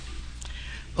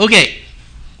Okay,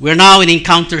 we're now in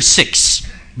encounter 6,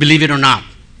 believe it or not.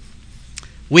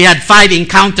 We had 5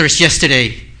 encounters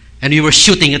yesterday, and we were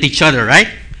shooting at each other, right?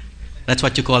 That's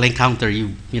what you call encounter.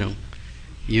 You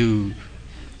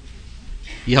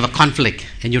have a conflict,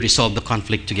 and you resolve the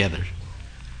conflict together.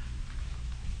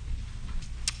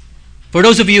 For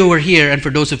those of you who were here, and for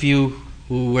those of you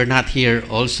who were not here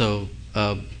also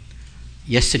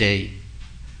yesterday,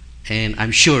 and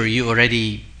I'm sure you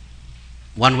already,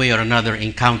 one way or another,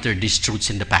 encountered these truths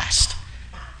in the past.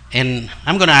 And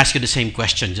I'm going to ask you the same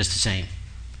question, just the same.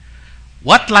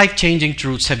 What life-changing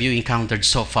truths have you encountered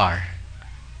so far?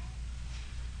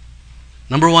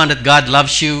 Number 1, that God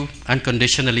loves you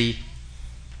unconditionally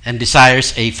and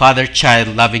desires a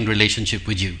father-child loving relationship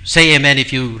with you. Say amen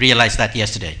if you realized that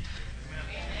yesterday.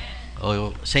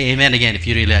 Oh, say amen again if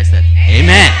you realize that.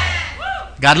 Amen.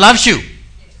 God loves you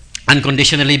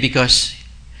unconditionally because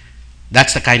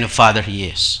that's the kind of father He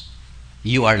is.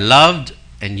 You are loved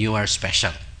and you are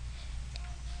special.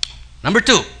 Number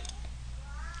 2,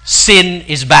 sin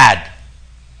is bad.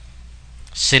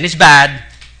 Sin is bad.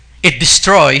 It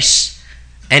destroys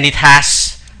and it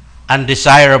has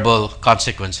undesirable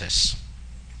consequences.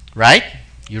 Right?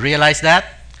 You realize that?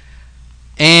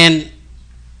 And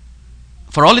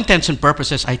for all intents and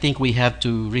purposes, I think we have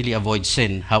to really avoid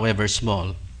sin, however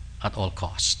small, at all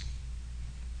costs.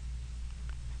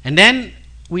 And then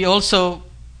we also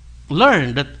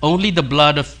learn that only the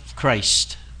blood of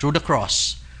Christ through the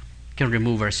cross can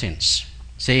remove our sins.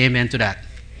 Say amen to that.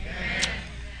 Amen.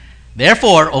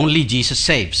 Therefore, only Jesus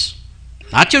saves.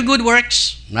 Not your good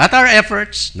works, not our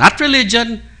efforts, not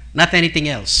religion, not anything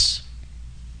else.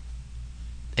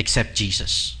 Except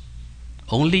Jesus.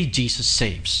 Only Jesus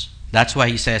saves. That's why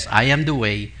He says, I am the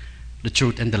way, the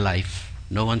truth, and the life.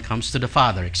 No one comes to the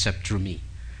Father except through me.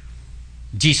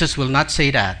 Jesus will not say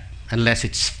that unless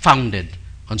it's founded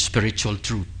on spiritual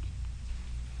truth.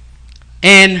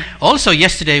 And also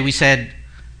yesterday we said,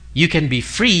 you can be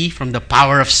free from the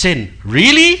power of sin.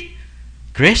 Really?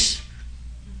 Chris?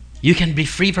 You can be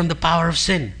free from the power of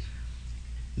sin.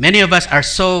 Many of us are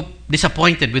so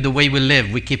disappointed with the way we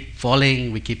live. We keep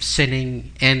falling, we keep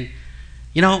sinning. And,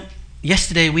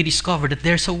 yesterday we discovered that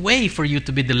there's a way for you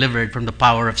to be delivered from the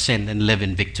power of sin and live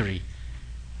in victory.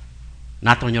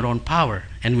 Not on your own power.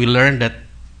 And we learned that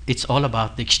it's all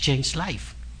about the exchange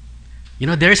life.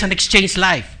 There is an exchange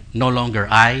life. No longer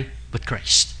I, but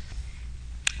Christ.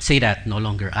 Say that, no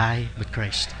longer I, but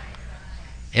Christ.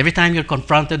 Every time you're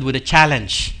confronted with a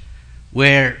challenge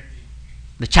where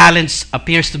the challenge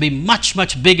appears to be much,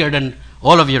 much bigger than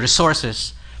all of your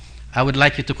resources, I would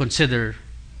like you to consider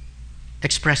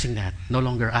expressing that, no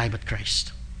longer I, but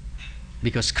Christ.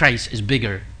 Because Christ is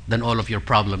bigger than all of your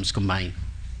problems combined.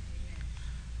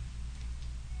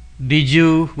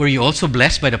 Were you also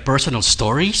blessed by the personal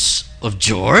stories of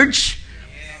George,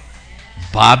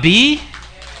 Bobby,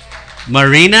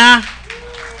 Marina?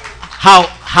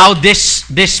 How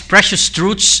this precious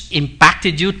truths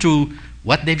impacted you through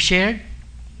what they've shared?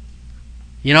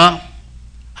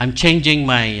 I'm changing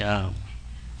my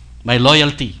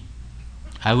loyalty.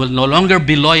 I will no longer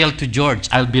be loyal to George.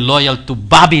 I'll be loyal to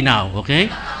Bobby now,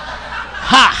 okay?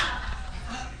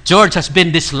 George has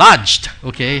been dislodged,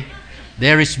 okay?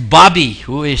 There is Bobby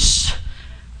who is,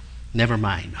 never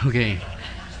mind, okay?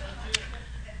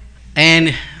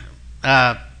 And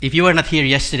if you were not here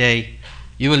yesterday,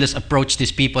 you will just approach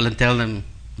these people and tell them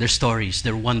their stories.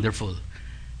 They're wonderful.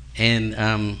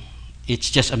 And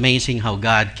it's just amazing how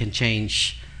God can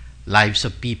change lives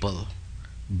of people.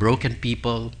 Broken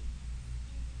people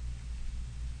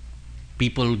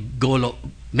go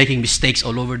making mistakes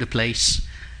all over the place,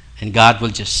 and God will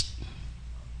just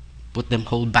put them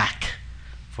hold back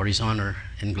for His honor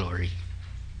and glory.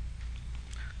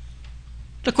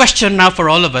 The question now for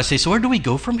all of us is, where do we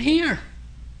go from here?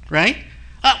 Right?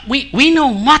 We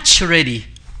know much already,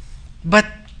 but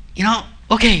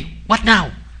okay, what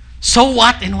now? So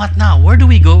what and what now? Where do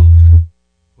we go?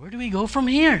 Where do we go from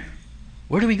here?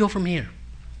 Where do we go from here?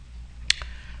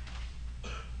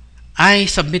 I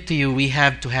submit to you, we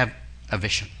have to have a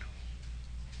vision.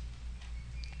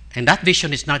 And that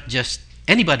vision is not just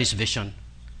anybody's vision,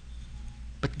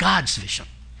 but God's vision.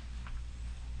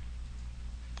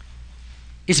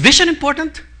 Is vision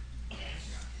important?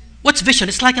 What's vision?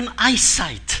 It's like an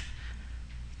eyesight.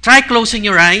 Try closing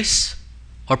your eyes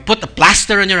or put a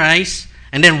plaster on your eyes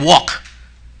and then walk.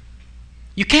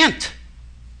 You can't,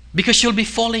 because you'll be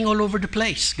falling all over the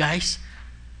place, guys.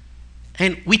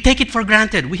 And we take it for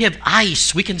granted. We have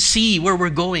eyes. We can see where we're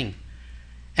going.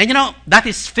 And that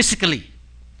is physically,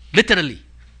 literally.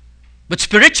 But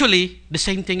spiritually, the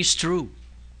same thing is true.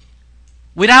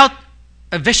 Without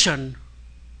a vision,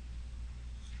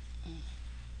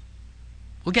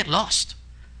 we'll get lost.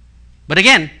 But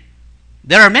again,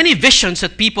 there are many visions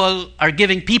that people are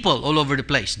giving people all over the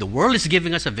place. The world is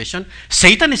giving us a vision.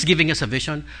 Satan is giving us a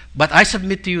vision. But I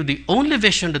submit to you, the only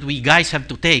vision that we guys have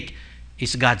to take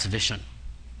is God's vision.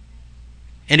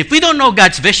 And if we don't know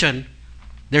God's vision,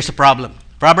 there's a problem.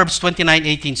 Proverbs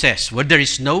 29:18 says, where there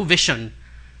is no vision,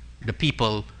 the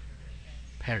people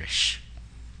perish.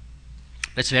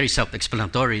 That's very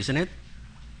self-explanatory, isn't it?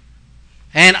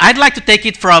 And I'd like to take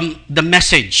it from the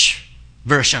Message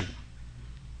version.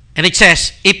 And it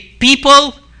says, if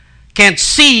people can't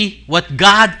see what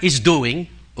God is doing,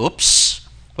 oops,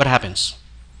 what happens?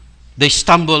 They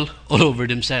stumble all over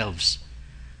themselves.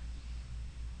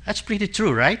 That's pretty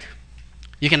true, right?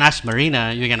 You can ask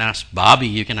Marina, you can ask Bobby,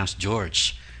 you can ask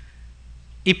George.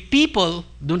 If people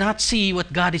do not see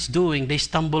what God is doing, they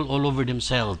stumble all over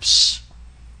themselves.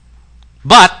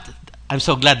 But, I'm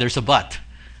so glad there's a but.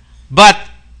 But,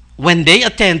 when they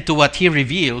attend to what He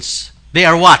reveals, they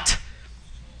are what?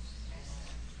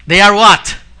 They are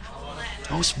what?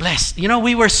 Most blessed. You know,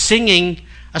 we were singing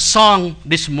a song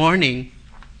this morning,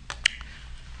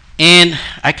 and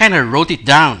I kind of wrote it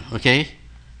down, okay?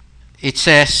 It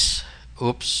says,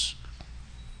 oops.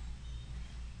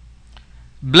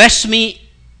 Bless me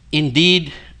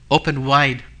indeed, open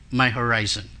wide my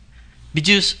horizon. Did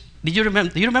you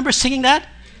remember? Do you remember singing that?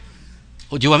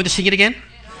 Oh, do you want me to sing it again?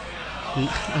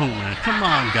 Oh man, come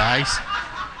on, guys.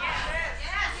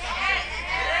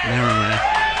 Never mind.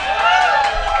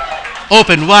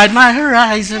 Open wide my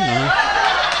horizon.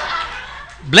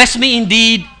 Bless me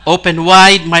indeed, open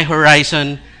wide my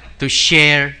horizon to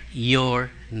share your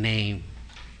name.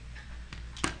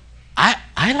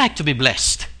 I like to be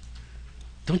blessed.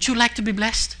 Don't you like to be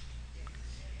blessed?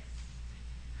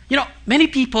 You know, many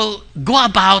people go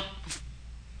about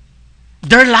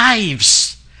their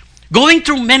lives, going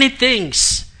through many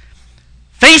things,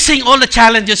 facing all the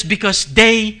challenges because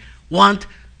they want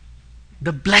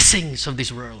the blessings of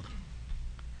this world.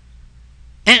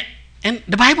 And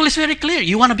the Bible is very clear.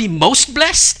 You want to be most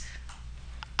blessed?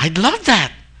 I'd love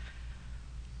that.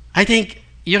 I think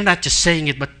you're not just saying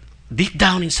it, but deep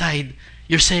down inside,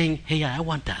 you're saying, hey, yeah, I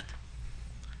want that.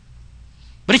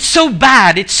 But it's so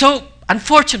bad, it's so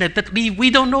unfortunate that we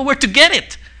don't know where to get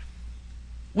it.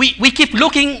 We keep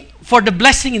looking for the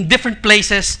blessing in different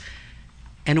places,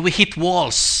 and we hit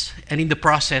walls, and in the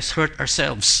process hurt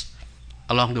ourselves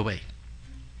along the way.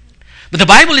 But the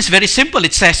Bible is very simple.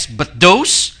 It says,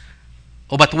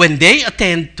 but when they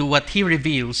attend to what He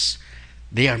reveals,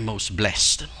 they are most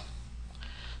blessed.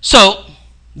 So,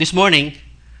 this morning,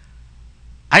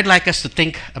 I'd like us to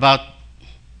think about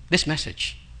this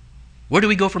message. Where do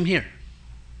we go from here?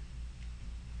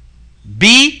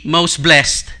 Be most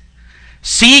blessed.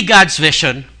 See God's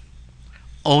vision.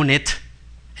 Own it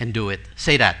and do it.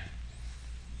 Say that.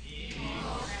 Be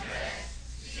most blessed.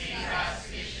 See God's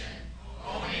vision.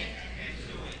 Own it and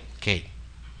do it. Okay.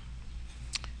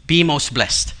 Be most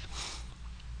blessed.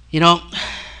 You know,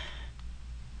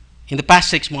 in the past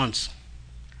 6 months,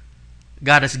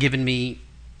 God has given me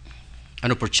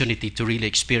an opportunity to really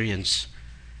experience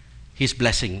His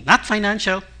blessing. Not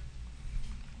financial,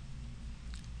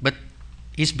 but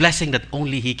His blessing that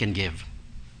only He can give.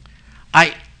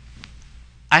 I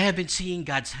have been seeing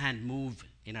God's hand move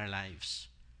in our lives.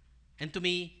 And to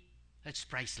me, that's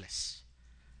priceless.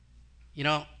 You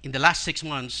know, in the last 6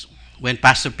 months, when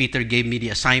Pastor Peter gave me the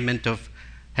assignment of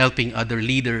helping other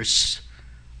leaders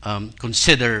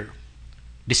consider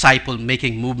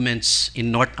disciple-making movements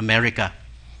in North America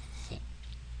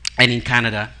and in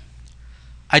Canada,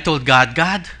 I told God,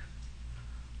 how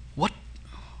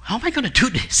am I going to do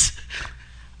this?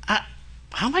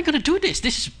 How am I going to do this?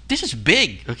 This is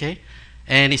big, okay?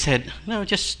 And He said, no,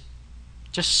 just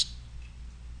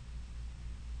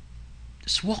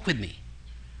walk with me.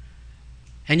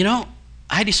 And you know,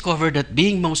 I discovered that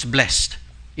being most blessed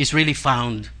is really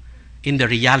found in the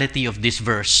reality of this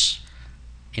verse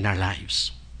in our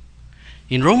lives.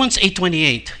 In Romans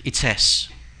 8:28, it says,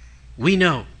 we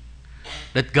know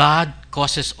that God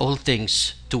causes all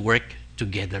things to work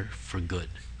together for good.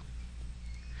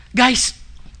 Guys,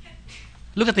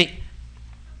 look at me.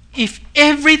 If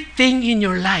everything in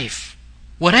your life,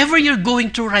 whatever you're going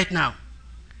through right now,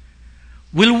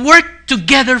 will work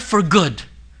together for good,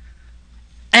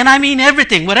 and I mean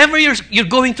everything, whatever you're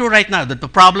going through right now, the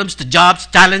problems, the jobs,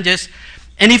 challenges,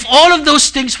 and if all of those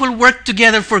things will work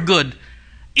together for good,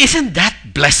 isn't that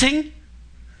blessing?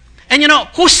 And you know,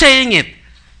 who's saying it?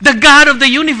 The God of the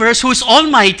universe, who's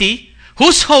almighty,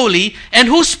 who's holy, and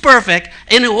who's perfect,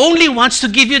 and who only wants to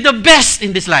give you the best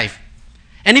in this life.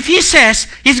 And if He says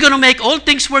He's going to make all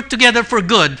things work together for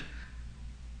good,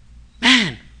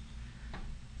 man,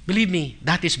 Believe me,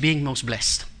 that is being most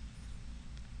blessed.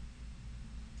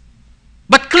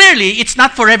 But clearly, it's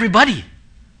not for everybody,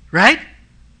 right?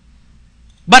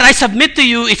 But I submit to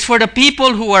you, it's for the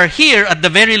people who are here at the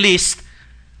very least,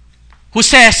 who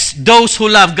says those who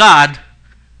love God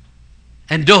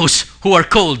and those who are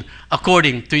called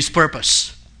according to His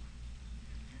purpose.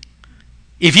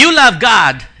 If you love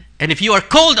God and if you are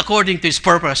called according to His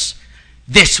purpose,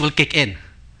 this will kick in.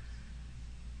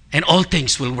 And all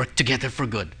things will work together for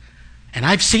good. And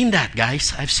I've seen that,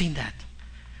 guys. I've seen that.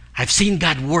 I've seen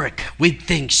God work with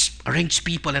things, arrange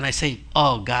people, and I say,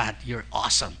 oh, God, you're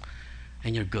awesome.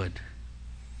 And you're good.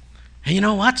 And you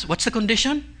know what? What's the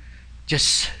condition?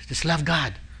 Just love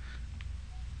God.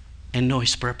 And know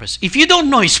His purpose. If you don't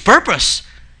know His purpose,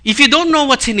 if you don't know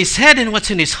what's in His head and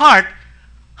what's in His heart,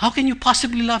 how can you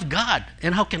possibly love God?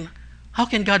 And how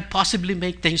can God possibly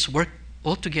make things work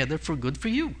all together for good for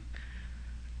you?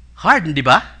 Hard, di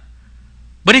ba?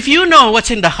 But if you know what's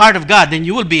in the heart of God, then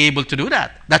you will be able to do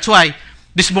that. That's why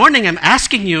this morning I'm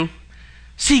asking you,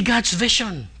 see God's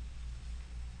vision.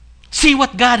 See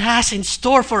what God has in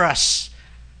store for us.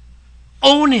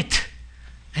 Own it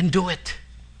and do it.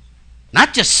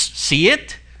 Not just see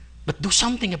it, but do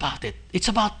something about it. It's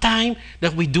about time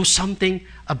that we do something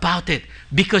about it.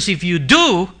 Because if you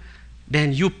do,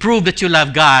 then you prove that you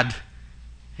love God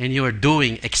and you are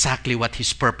doing exactly what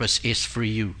His purpose is for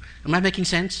you. Am I making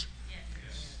sense?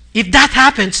 Yes. If that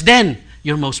happens, then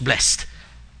you're most blessed.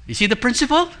 You see the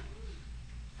principle?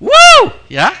 Woo!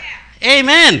 Yeah?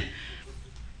 Amen.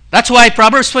 That's why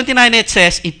Proverbs 29:8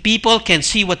 says, if people can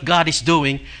see what God is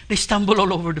doing, they stumble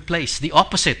all over the place. The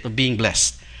opposite of being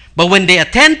blessed. But when they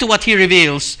attend to what He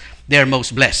reveals, they're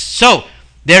most blessed. So,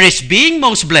 there is being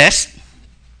most blessed,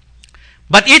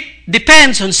 but it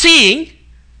depends on seeing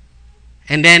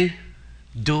and then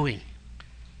doing.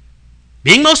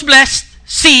 Being most blessed,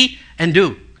 see and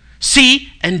do. See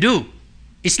and do.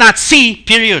 It's not see,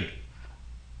 period.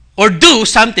 Or do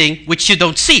something which you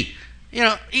don't see. You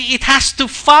know, it has to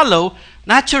follow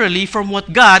naturally from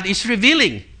what God is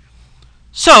revealing.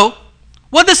 So,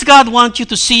 what does God want you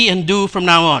to see and do from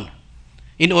now on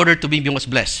in order to be most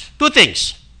blessed? Two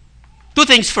things. Two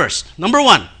things first. Number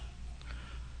one,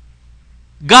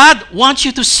 God wants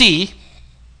you to see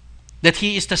that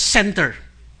He is the center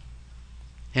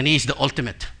and He is the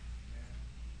ultimate.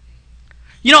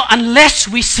 You know, unless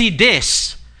we see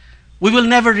this, we will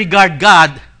never regard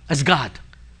God as God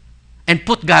and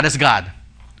put God as God.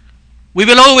 We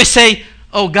will always say,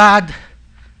 oh God,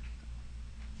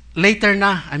 later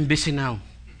na, I'm busy now.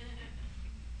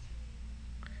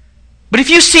 But if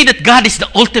you see that God is the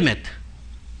ultimate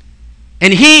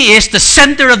and He is the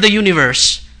center of the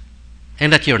universe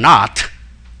and that you're not,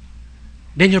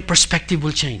 then your perspective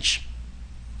will change.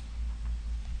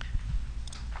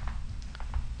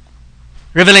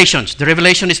 Revelations. The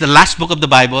Revelation is the last book of the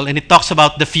Bible and it talks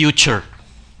about the future.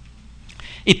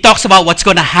 It talks about what's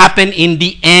going to happen in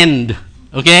the end.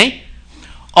 Okay?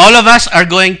 All of us are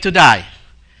going to die.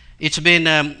 It's been,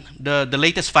 the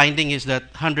latest finding is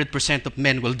that 100% of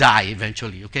men will die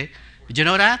eventually. Okay? Did you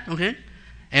know that? Okay?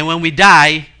 And when we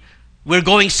die, we're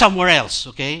going somewhere else.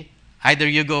 Okay? Either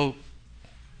you go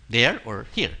there or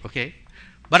here. Okay?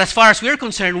 But as far as we're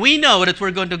concerned, we know that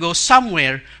we're going to go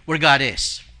somewhere where God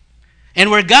is. And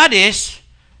where God is,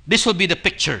 this will be the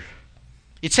picture.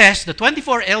 It says, the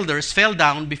 24 elders fell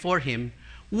down before Him,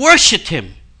 worshipped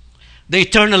Him, the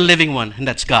eternal living one, and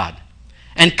that's God,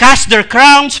 and cast their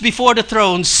crowns before the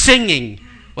throne, singing.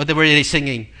 What were they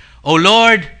singing? O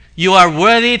Lord, You are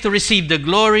worthy to receive the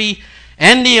glory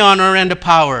and the honor and the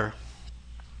power,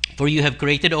 for You have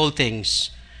created all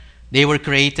things. They were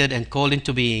created and called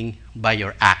into being by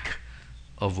Your act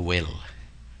of will.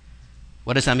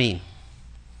 What does that mean?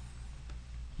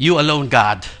 You alone,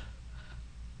 God,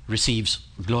 receives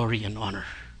glory and honor.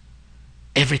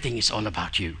 Everything is all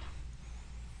about You.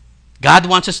 God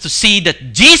wants us to see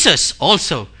that Jesus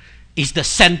also is the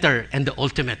center and the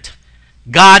ultimate.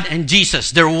 God and Jesus,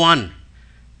 they're one.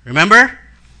 Remember?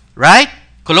 Right?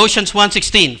 Colossians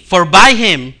 1:16. For by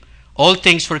Him all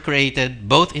things were created,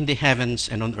 both in the heavens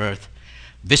and on earth,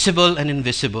 visible and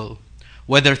invisible,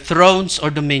 whether thrones or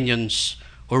dominions,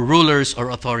 or rulers or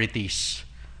authorities.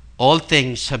 All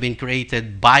things have been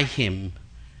created by Him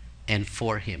and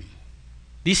for Him.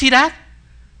 Do you see that?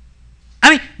 I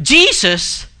mean,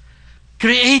 Jesus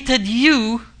created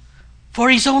you for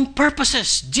His own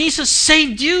purposes. Jesus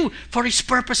saved you for His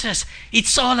purposes.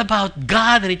 It's all about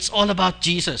God and it's all about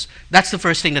Jesus. That's the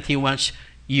first thing that He wants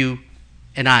you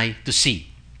and I to see.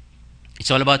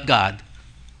 It's all about God.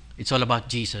 It's all about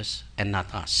Jesus and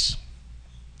not us.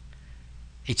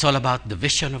 It's all about the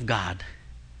vision of God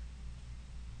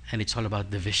And it's all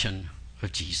about the vision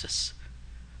of Jesus.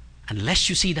 Unless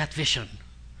you see that vision,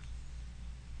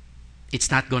 it's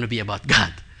not going to be about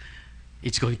God.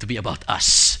 It's going to be about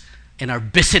us and our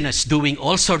busyness doing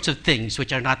all sorts of things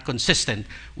which are not consistent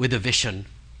with the vision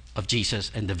of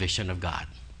Jesus and the vision of God.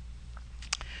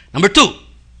 Number 2,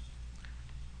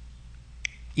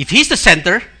 if He's the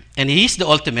center and He's the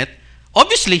ultimate,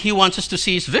 obviously He wants us to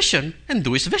see His vision and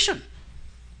do His vision.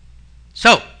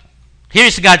 So, here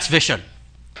is God's vision.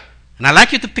 And I'd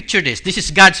like you to picture this. This is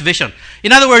God's vision.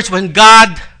 In other words, let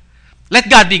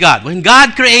God be God. When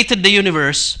God created the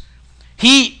universe,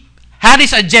 He had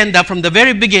His agenda from the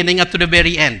very beginning up to the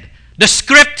very end. The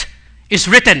script is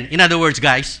written, in other words,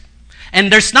 guys.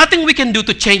 And there's nothing we can do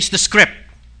to change the script,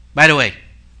 by the way.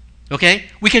 Okay?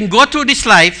 We can go through this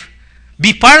life,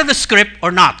 be part of the script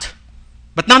or not.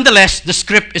 But nonetheless, the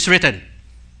script is written.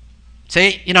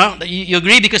 Say, you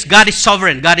agree? Because God is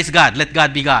sovereign. God is God. Let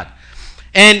God be God.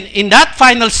 And in that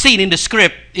final scene in the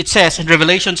script, it says in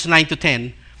Revelations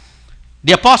 9-10,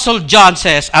 the Apostle John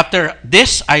says, after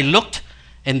this I looked,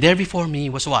 and there before me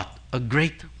was what? A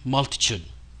great multitude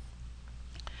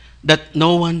that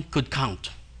no one could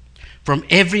count. From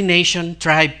every nation,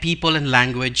 tribe, people, and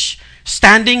language,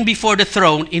 standing before the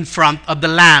throne in front of the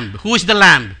Lamb. Who is the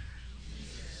Lamb?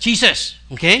 Jesus.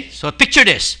 Okay? So picture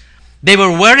this. They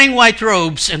were wearing white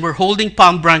robes and were holding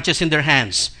palm branches in their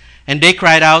hands. And they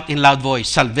cried out in loud voice,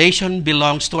 "Salvation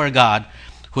belongs to our God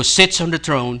who sits on the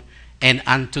throne and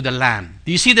unto the Lamb."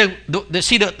 Do you see the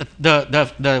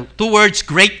two words,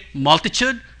 great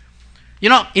multitude?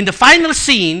 In the final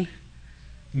scene,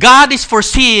 God is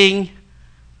foreseeing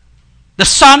the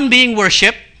Son being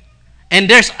worshipped, and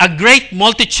there's a great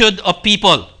multitude of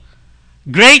people.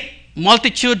 Great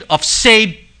multitude of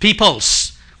saved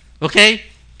peoples. Okay?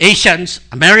 Asians,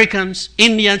 Americans,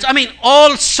 Indians,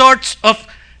 all sorts of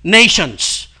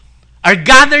nations are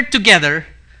gathered together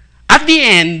at the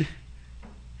end,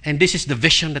 and this is the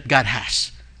vision that God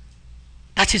has.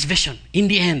 That's His vision. In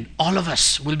the end, all of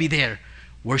us will be there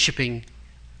worshiping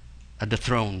at the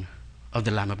throne of the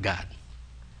Lamb of God.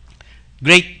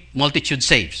 Great multitude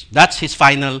saves. That's His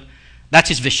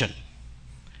vision.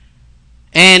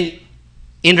 And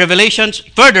in Revelations,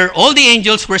 further, all the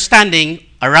angels were standing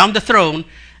around the throne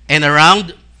and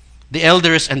around the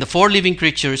elders and the 4 living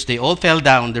creatures. They all fell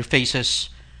down their faces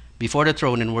before the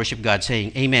throne and worshiped God,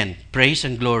 saying, "Amen. Praise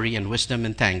and glory and wisdom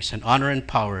and thanks and honor and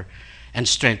power and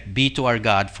strength be to our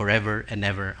God forever and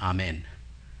ever. Amen."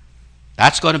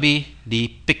 That's going to be the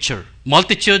picture.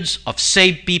 Multitudes of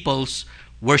saved peoples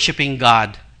worshiping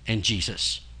God and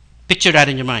Jesus. Picture that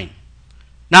in your mind.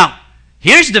 Now,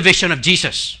 here's the vision of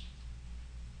Jesus.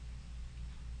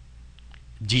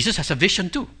 Jesus has a vision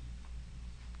too.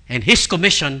 And His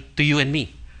commission to you and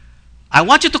me. I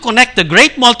want you to connect the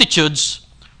great multitudes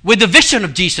with the vision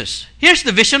of Jesus. Here's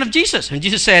the vision of Jesus. And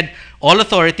Jesus said, "All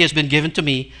authority has been given to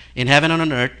me in heaven and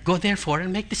on earth. Go therefore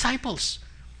and make disciples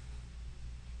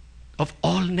of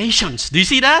all nations." Do you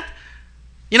see that?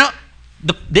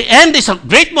 The end is a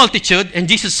great multitude, and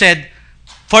Jesus said,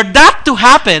 for that to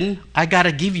happen, I got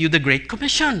to give you the Great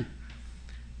Commission.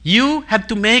 You have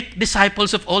to make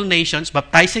disciples of all nations,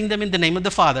 baptizing them in the name of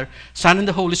the Father, Son, and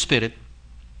the Holy Spirit,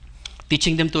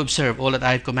 teaching them to observe all that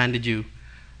I have commanded you.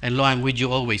 And lo, I am with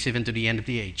you always, even to the end of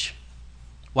the age.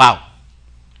 Wow.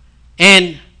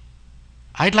 And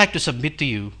I'd like to submit to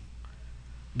you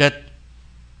that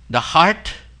the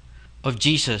heart of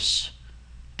Jesus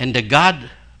and God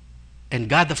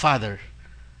the Father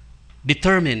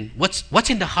determine what's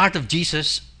in the heart of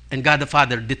Jesus and God the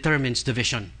Father determines the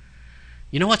vision.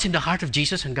 You know what's in the heart of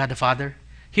Jesus and God the Father?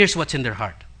 Here's what's in their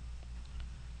heart.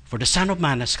 For the Son of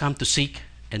Man has come to seek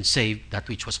and save that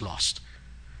which was lost.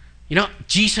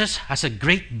 Jesus has a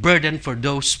great burden for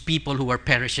those people who are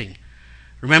perishing.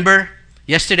 Remember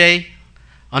yesterday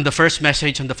on the first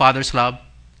message on the Father's love,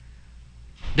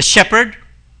 the shepherd,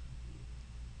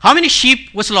 how many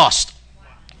sheep was lost?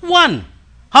 1.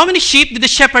 How many sheep did the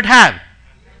shepherd have?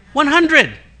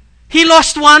 100. He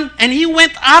lost one and he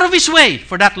went out of his way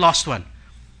for that lost one.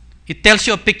 It tells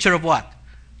you a picture of what?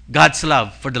 God's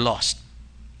love for the lost.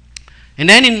 And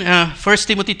then in 1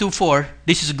 Timothy 2:4,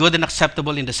 this is good and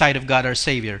acceptable in the sight of God our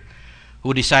Savior,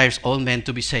 who desires all men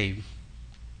to be saved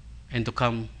and to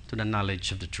come to the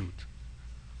knowledge of the truth.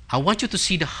 I want you to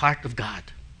see the heart of God.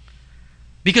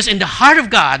 Because in the heart of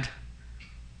God,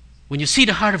 when you see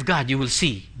the heart of God, you will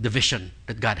see the vision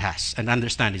that God has and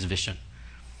understand His vision.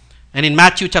 And in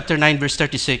Matthew chapter 9, verse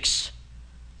 36,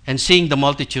 and seeing the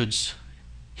multitudes,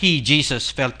 He,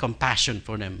 Jesus, felt compassion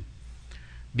for them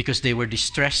because they were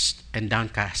distressed and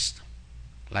downcast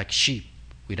like sheep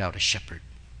without a shepherd.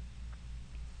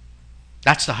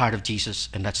 That's the heart of Jesus,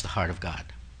 and that's the heart of God.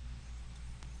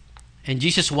 And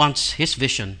Jesus wants his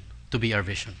vision to be our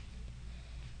vision.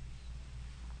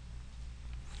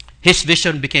 His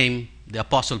vision became the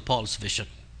Apostle Paul's vision.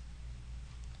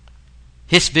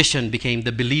 His vision became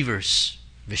the believer's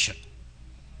vision.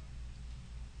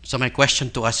 So my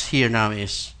question to us here now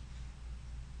is,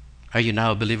 are you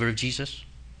now a believer of Jesus?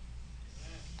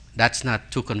 That's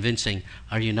not too convincing.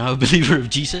 Are you now a believer of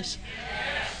Jesus?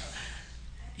 Yes.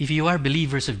 If you are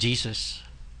believers of Jesus,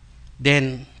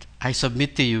 then I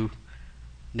submit to you,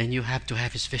 then you have to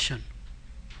have his vision.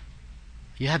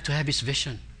 You have to have his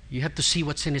vision. You have to see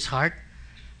what's in his heart,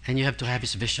 and you have to have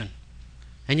his vision.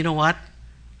 And you know what?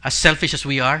 As selfish as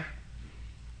we are,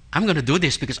 I'm going to do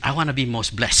this because I want to be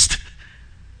most blessed.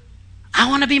 I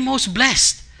want to be most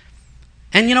blessed.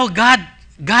 And you know, God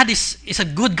is a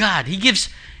good God.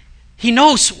 He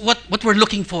knows what we're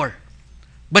looking for.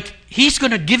 But he's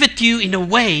going to give it to you in a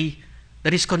way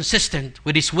that is consistent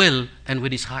with his will and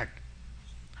with his heart.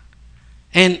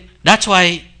 And that's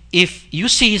why if you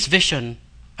see his vision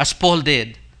as Paul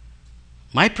did,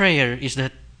 my prayer is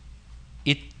that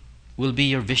it will be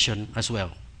your vision as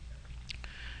well.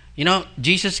 You know,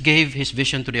 Jesus gave his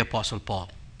vision to the Apostle Paul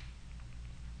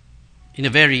in a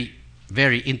very,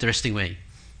 very interesting way.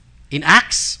 In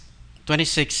Acts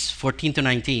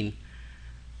 26:14-19,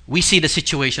 we see the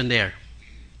situation there.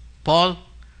 Paul,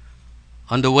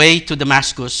 on the way to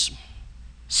Damascus,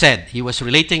 said, he was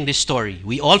relating this story.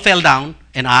 We all fell down,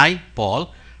 and I,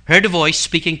 Paul, heard a voice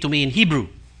speaking to me in Hebrew,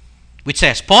 which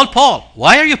says, Paul, Paul,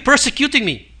 why are you persecuting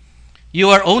me? You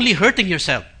are only hurting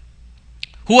yourself.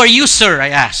 Who are you, sir? I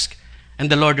asked. And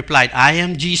the Lord replied, I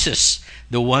am Jesus,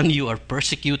 the one you are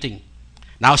persecuting.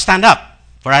 Now stand up,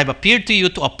 for I have appeared to you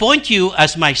to appoint you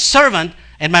as my servant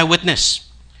and my witness.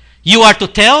 You are to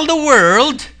tell the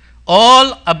world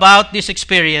all about this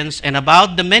experience and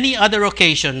about the many other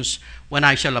occasions when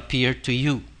I shall appear to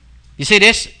you. You see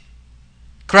this?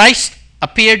 Christ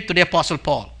appeared to the Apostle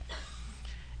Paul.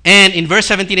 And in verse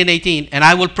 17 and 18, and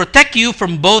I will protect you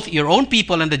from both your own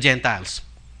people and the Gentiles.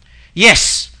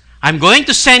 Yes, I'm going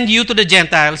to send you to the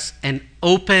Gentiles and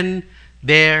open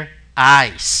their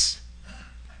eyes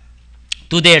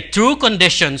to their true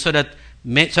condition so that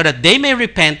they may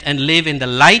repent and live in the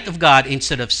light of God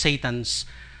instead of Satan's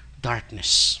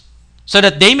darkness. So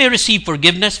that they may receive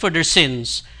forgiveness for their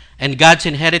sins and God's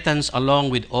inheritance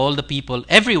along with all the people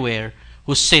everywhere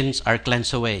whose sins are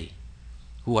cleansed away,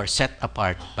 who are set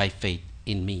apart by faith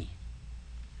in me.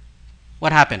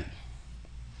 What happened?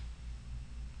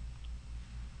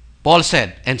 Paul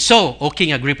said, and so, O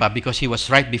King Agrippa, because he was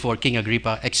right before King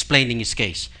Agrippa explaining his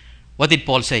case. What did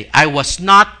Paul say? I was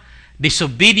not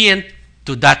disobedient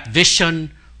to that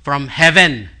vision from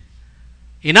heaven.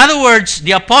 In other words,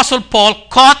 the Apostle Paul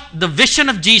caught the vision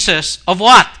of Jesus of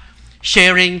what?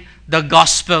 Sharing the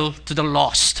gospel to the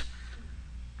lost.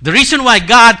 The reason why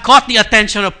God caught the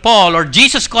attention of Paul, or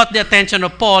Jesus caught the attention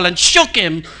of Paul and shook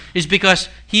him, is because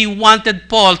he wanted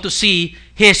Paul to see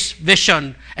his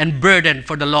vision and burden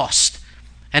for the lost.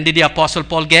 And did the Apostle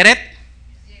Paul get it?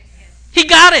 Yes. He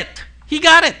got it. He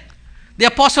got it. The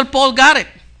Apostle Paul got it.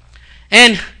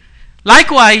 And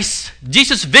likewise,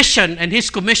 Jesus' vision and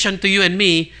his commission to you and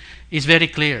me is very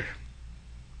clear.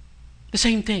 The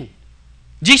same thing.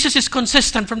 Jesus is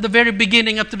consistent from the very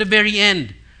beginning up to the very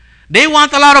end. They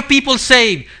want a lot of people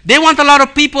saved. They want a lot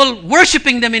of people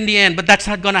worshiping them in the end. But that's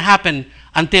not going to happen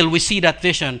until we see that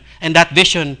vision. And that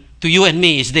vision to you and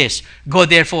me is this. Go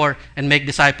therefore and make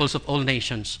disciples of all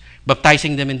nations,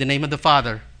 baptizing them in the name of the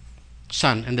Father,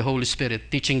 Son, and the Holy Spirit,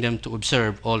 teaching them to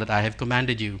observe all that I have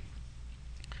commanded you.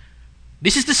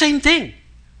 This is the same thing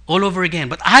all over again.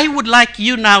 But I would like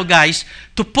you now, guys,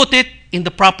 to put it in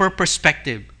the proper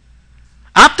perspective.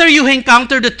 After you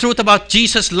encounter the truth about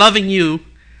Jesus loving you,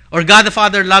 or God the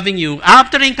Father loving you,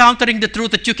 after encountering the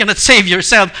truth that you cannot save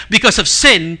yourself because of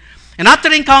sin, and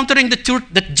after encountering the truth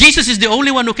that Jesus is the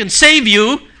only one who can save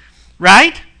you,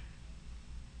 right?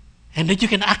 And that you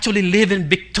can actually live in a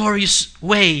victorious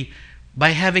way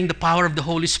by having the power of the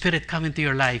Holy Spirit come into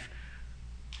your life.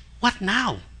 What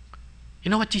now?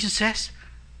 You know what Jesus says?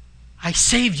 I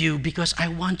saved you because I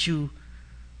want you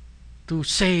to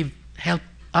help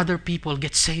other people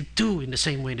get saved too in the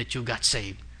same way that you got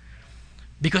saved.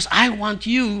 Because I want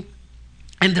you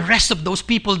and the rest of those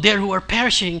people there who are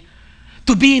perishing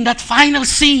to be in that final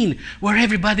scene where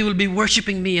everybody will be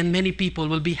worshiping me and many people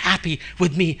will be happy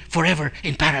with me forever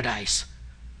in paradise.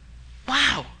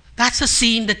 Wow, that's a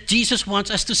scene that Jesus wants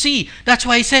us to see. That's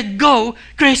why he said, go,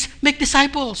 Chris, make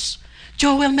disciples.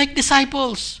 Joel, make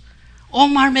disciples.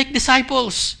 Omar, make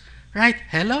disciples. Right?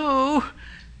 Hello?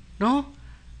 No?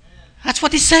 That's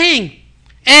what he's saying.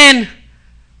 And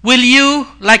Will you,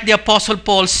 like the Apostle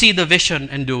Paul, see the vision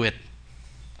and do it?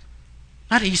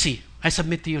 Not easy. I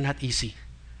submit to you, not easy.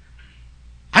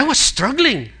 I was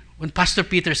struggling when Pastor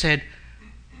Peter said,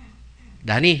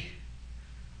 Danny,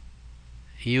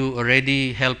 you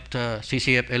already helped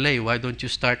CCF LA. Why don't you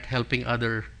start helping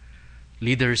other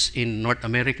leaders in North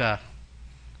America?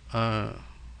 The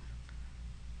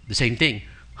same thing.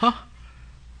 Huh?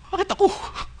 Bakit ako?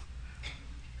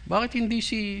 Bakit hindi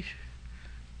si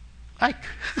Ike?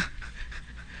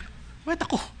 Bakit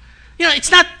ako? You know,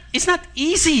 it's not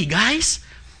easy, guys.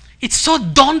 It's so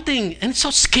daunting and so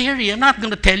scary. I'm not going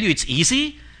to tell you it's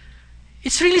easy.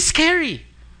 It's really scary.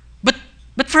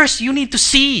 But first, you need to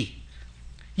see.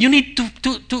 You need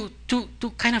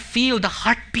to kind of feel the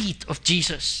heartbeat of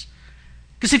Jesus.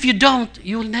 Because if you don't,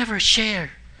 you will never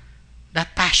share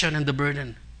that passion and the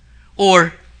burden.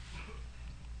 Or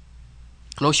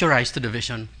close your eyes to the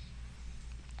vision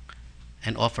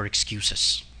and offer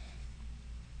excuses.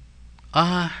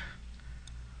 I'm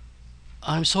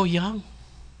so young.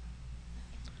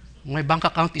 My bank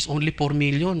account is only 4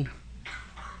 million.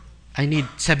 I need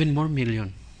 7 more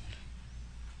million.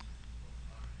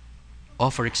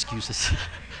 Offer excuses.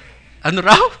 Ano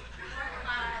raw?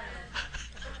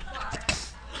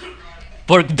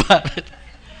 Pork barrel.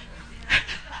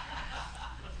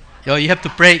 Yo, you have to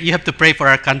pray. You have to pray for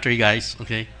our country, guys.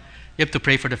 Okay, you have to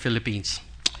pray for the Philippines.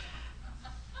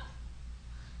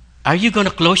 Are you going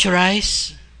to close your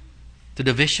eyes to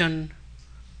the vision?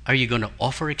 Are you going to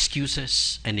offer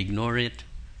excuses and ignore it?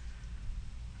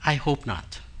 I hope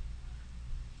not.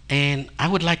 And I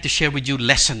would like to share with you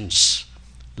lessons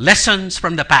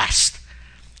from the past,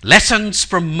 lessons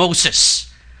from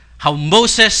Moses, how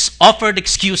Moses offered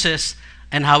excuses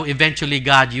and how eventually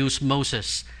God used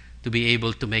Moses to be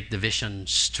able to make the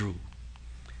visions true.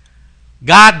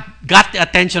 God got the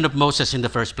attention of Moses in the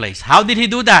first place. How did he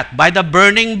do that? By the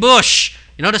burning bush.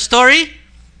 You know the story?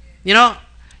 You know,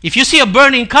 if you see a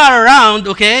burning car around,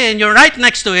 okay, and you're right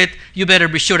next to it, you better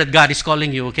be sure that God is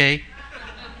calling you, okay?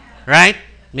 Right?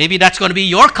 Maybe that's going to be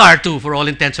your car too, for all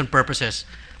intents and purposes.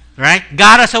 Right?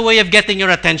 God has a way of getting your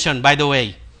attention, by the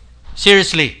way.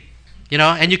 Seriously. You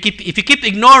know, and if you keep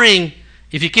ignoring,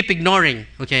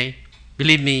 okay,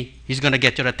 believe me, he's going to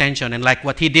get your attention. And like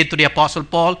what he did to the Apostle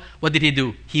Paul, what did he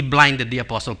do? He blinded the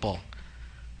Apostle Paul.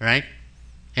 Right?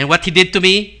 And what he did to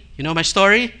me, you know my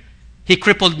story? He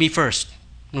crippled me first.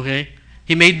 Okay?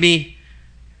 He made me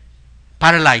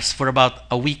paralyzed for about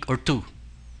a week or two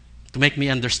to make me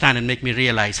understand and make me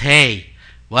realize, hey,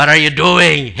 what are you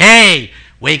doing? Hey,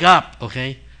 wake up,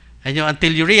 okay? And you know,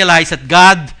 until you realize that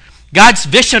God's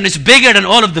vision is bigger than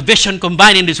all of the vision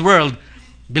combined in this world,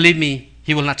 believe me,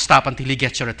 he will not stop until he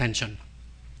gets your attention.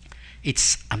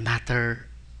 It's a matter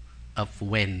of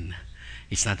when.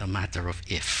 It's not a matter of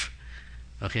if.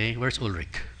 Okay? Where's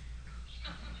Ulrich?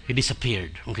 He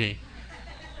disappeared, okay?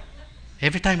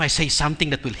 Every time I say something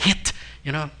that will hit,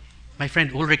 you know, my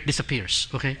friend Ulrich disappears,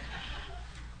 okay?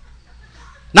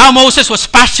 Now Moses was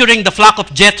pasturing the flock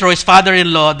of Jethro, his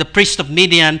father-in-law, the priest of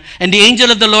Midian, and the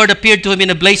angel of the Lord appeared to him in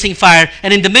a blazing fire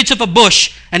and in the midst of a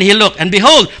bush. And he looked, and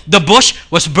behold, the bush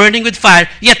was burning with fire,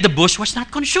 yet the bush was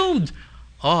not consumed.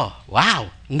 Oh, wow.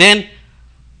 And then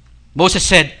Moses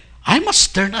said, I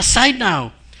must turn aside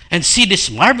now and see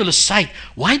this marvelous sight.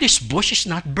 Why this bush is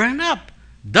not burned up?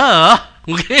 Duh.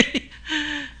 Okay.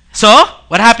 So,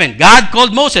 what happened? God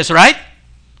called Moses, right?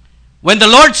 When the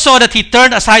Lord saw that he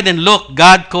turned aside and looked,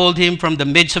 God called him from the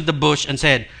midst of the bush and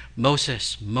said,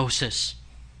 Moses, Moses.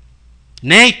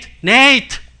 Nate.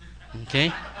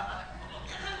 Okay.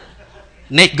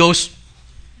 Nate goes,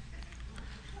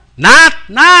 Not.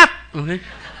 Okay.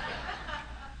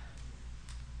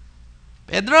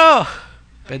 Pedro.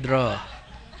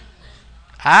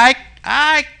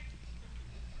 Ike.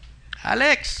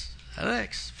 Alex.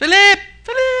 Philip.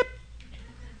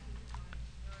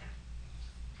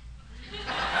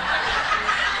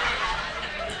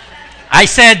 I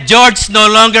said, George's no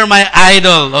longer my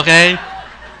idol, okay?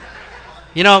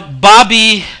 You know,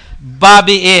 Bobby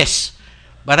is.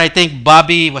 But I think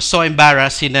Bobby was so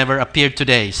embarrassed he never appeared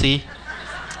today, see?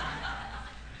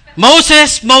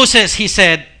 Moses, he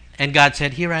said, and God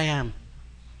said, here I am.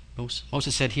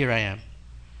 Moses said, here I am.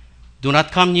 Do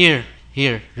not come near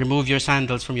here. Remove your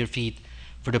sandals from your feet,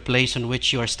 for the place on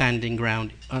which you are standing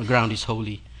ground is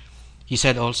holy. He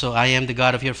said also, I am the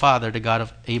God of your father, the God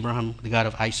of Abraham, the God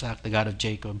of Isaac, the God of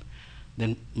Jacob.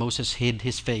 Then Moses hid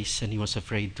his face and he was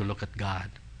afraid to look at God.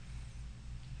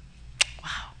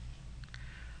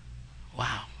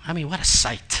 Wow. I mean, what a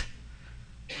sight.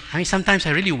 I mean, sometimes I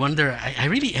really wonder, I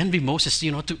really envy Moses,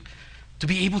 you know, to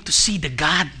be able to see the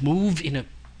God move in a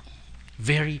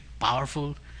very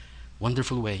powerful,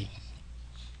 wonderful way.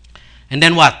 And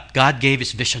then what? God gave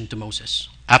his vision to Moses.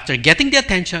 After getting the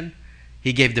attention,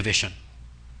 he gave the vision.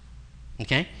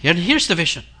 Okay? Here's the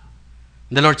vision.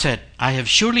 The Lord said, I have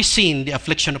surely seen the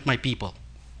affliction of my people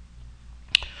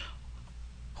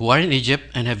who are in Egypt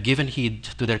and have given heed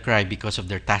to their cry because of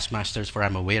their taskmasters, for I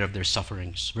am aware of their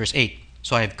sufferings. Verse 8,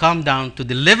 so I have come down to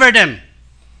deliver them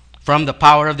from the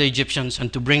power of the Egyptians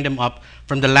and to bring them up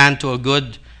from the land to a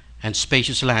good and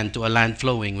spacious land, to a land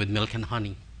flowing with milk and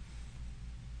honey.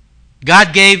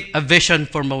 God gave a vision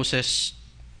for Moses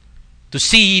to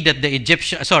see that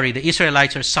the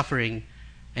Israelites are suffering,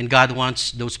 and God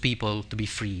wants those people to be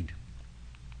freed.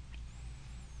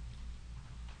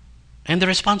 And the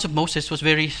response of Moses was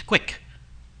very quick.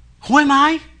 Who am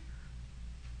I?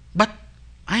 But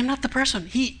I am not the person.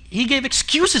 He gave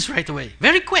excuses right away,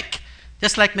 very quick,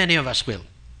 just like many of us will.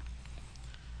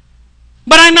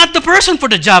 But I'm not the person for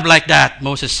the job like that,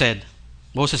 Moses said.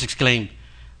 Moses exclaimed.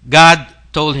 God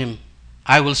told him,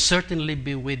 I will certainly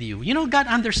be with you. You know, God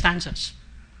understands us.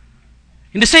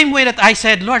 In the same way that I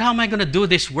said, Lord, how am I going to do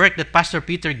this work that Pastor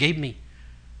Peter gave me?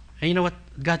 And you know what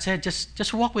God said?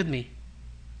 Just walk with me.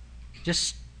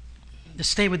 Just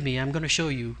stay with me. I'm going to show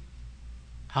you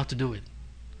how to do it.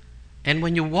 And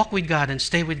when you walk with God and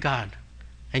stay with God,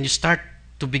 and you start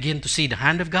to begin to see the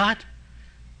hand of God,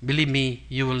 believe me,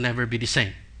 you will never be the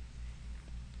same.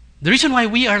 The reason why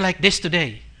we are like this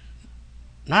today,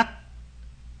 not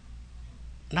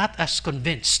as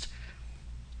convinced,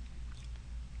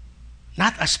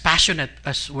 not as passionate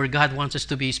as where God wants us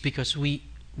to be, is because we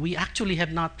actually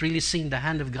have not really seen the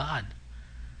hand of God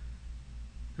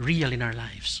real in our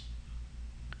lives.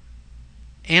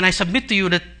 And I submit to you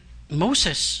that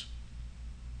Moses,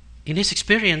 in his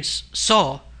experience,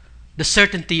 saw the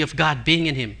certainty of God being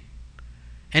in him.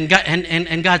 And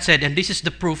God said, and this is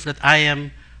the proof that I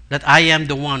am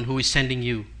the one who is sending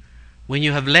you. When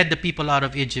you have led the people out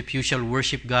of Egypt, you shall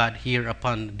worship God here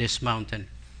upon this mountain.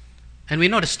 And we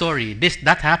know the story.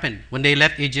 That happened. When they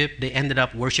left Egypt, they ended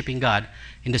up worshiping God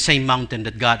in the same mountain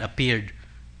that God appeared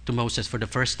to Moses for the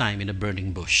first time in a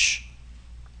burning bush.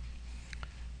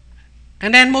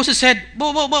 And then Moses said,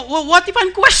 well, what if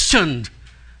I'm questioned?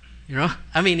 You know,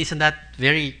 I mean, isn't that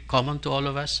very common to all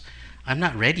of us? I'm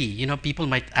not ready. You know, people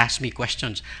might ask me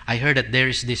questions. I heard that there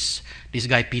is this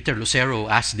guy, Peter Lucero,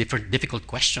 asks difficult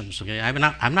questions. Okay,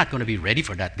 I'm not going to be ready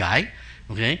for that guy.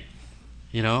 Okay,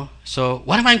 you know. So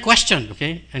what am I questioned?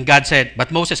 Okay, and God said,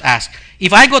 but Moses asked,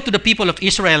 if I go to the people of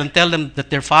Israel and tell them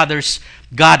that their father's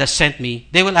God has sent me,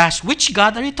 they will ask, which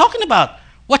God are you talking about?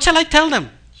 What shall I tell them?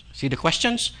 See the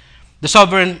questions. The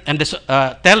sovereign and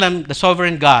tell them the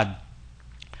sovereign God.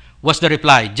 Was the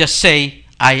reply? Just say,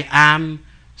 I am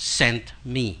sent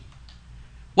me.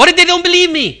 What if they don't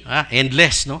believe me?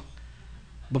 Endless, no?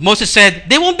 But Moses said,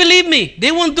 they won't believe me.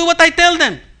 They won't do what I tell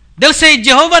them. They'll say,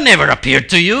 Jehovah never appeared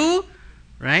to you.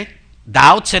 Right?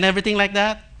 Doubts and everything like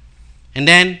that. And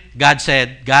then God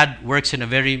said, God works in a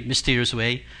very mysterious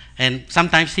way. And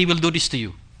sometimes he will do this to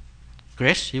you.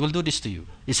 Chris, he will do this to you.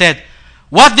 He said,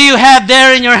 what do you have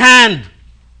there in your hand?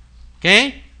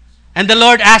 Okay? And the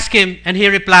Lord asked him, and he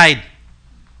replied,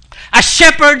 a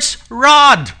shepherd's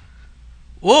rod.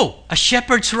 Oh, a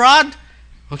shepherd's rod?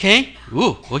 Okay.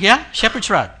 Ooh, oh yeah, shepherd's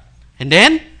rod. And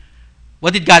then,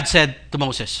 what did God say to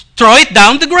Moses? Throw it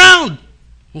down the ground.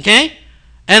 Okay?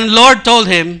 And Lord told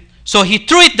him, so he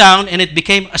threw it down and it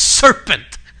became a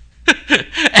serpent.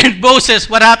 And Moses,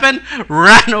 what happened?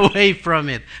 Ran away from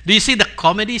it. Do you see the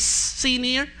comedy scene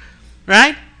here?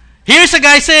 Right? Here's a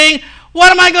guy saying, what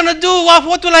am I going to do?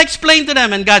 What will I explain to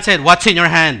them? And God said, what's in your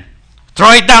hand?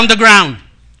 Throw it down the ground.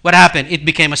 What happened? It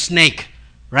became a snake,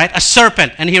 right? A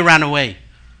serpent, and he ran away.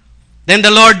 Then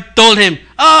the Lord told him,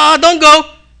 don't go.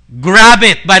 Grab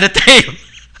it by the tail.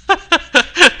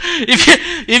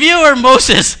 If you were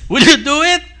Moses, will you do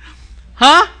it?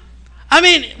 Huh? I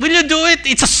mean, will you do it?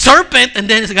 It's a serpent. And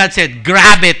then God said,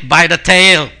 grab it by the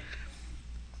tail.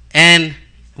 And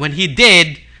when he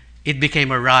did, it became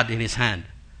a rod in his hand.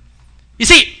 You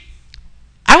see,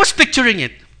 I was picturing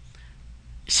it.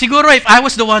 Siguro if I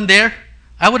was the one there,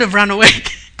 I would have run away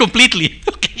completely.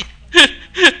 Okay.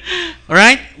 All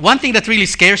right? One thing that really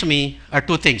scares me are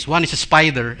two things. One is a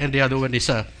spider and the other one is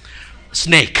a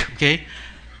snake. Okay?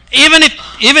 Even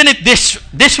if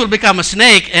this will become a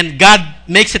snake and God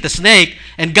makes it a snake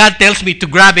and God tells me to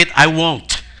grab it, I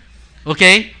won't.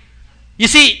 Okay? You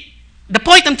see, the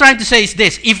point I'm trying to say is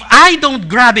this. If I don't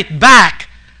grab it back,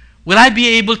 will I be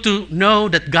able to know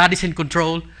that God is in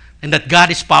control and that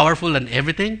God is powerful and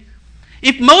everything?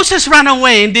 If Moses ran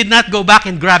away and did not go back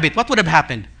and grab it, what would have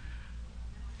happened?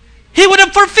 He would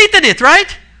have forfeited it,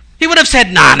 right? He would have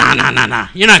said, nah,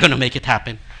 you're not going to make it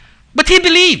happen. But he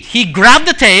believed. He grabbed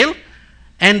the tail,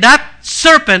 and that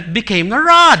serpent became a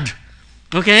rod.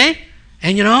 Okay?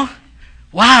 And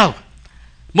wow.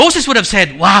 Moses would have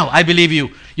said, wow, I believe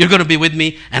you. You're going to be with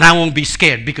me, and I won't be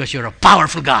scared because you're a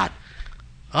powerful God.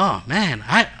 Oh, man,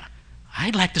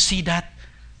 I'd like to see that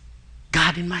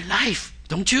God in my life.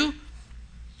 Don't you?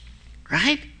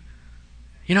 Right?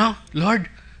 Lord,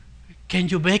 can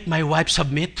you make my wife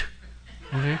submit?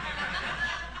 Okay.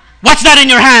 What's that in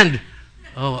your hand?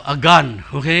 Oh, a gun.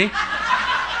 Okay.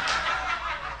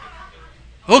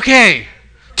 Okay.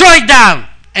 Throw it down.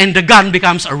 And the gun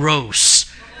becomes a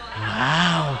rose.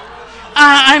 Wow.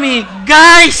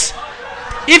 Guys,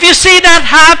 if you see that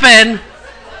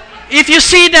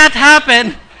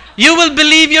happen, you will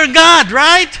believe your God,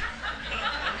 right?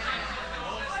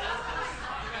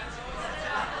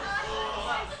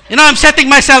 I'm setting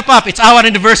myself up. It's our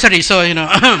anniversary, so,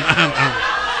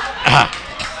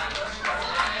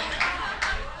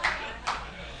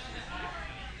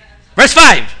 Verse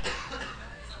 5.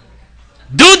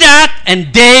 Do that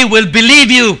and they will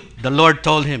believe you, the Lord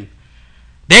told him.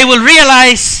 They will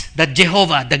realize that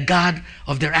Jehovah, the God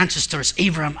of their ancestors,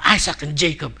 Abraham, Isaac, and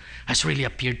Jacob, has really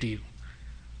appeared to you.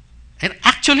 And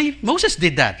actually, Moses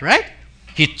did that, right?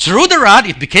 He threw the rod,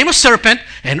 it became a serpent,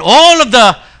 and all of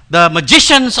the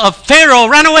magicians of Pharaoh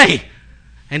ran away.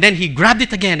 And then he grabbed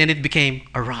it again, and it became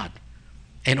a rod.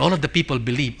 And all of the people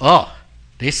believed, oh,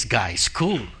 this guy is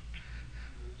cool.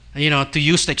 To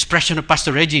use the expression of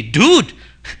Pastor Reggie, dude,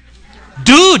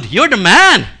 you're the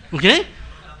man. Okay?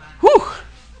 Whew.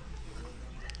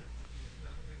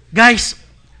 Guys,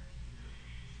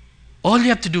 all you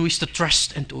have to do is to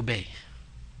trust and to obey.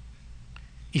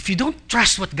 If you don't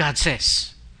trust what God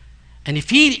says, and if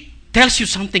He tells you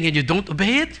something and you don't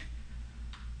obey it,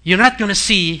 you're not going to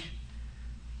see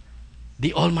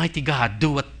the Almighty God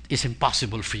do what is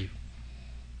impossible for you.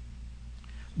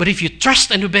 But if you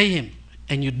trust and obey Him,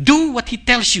 and you do what He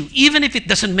tells you, even if it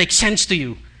doesn't make sense to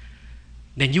you,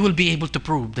 then you will be able to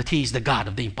prove that He is the God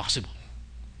of the impossible.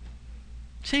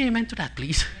 Say amen to that,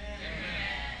 please. Amen.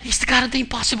 He's the God of the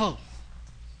impossible.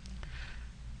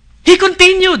 He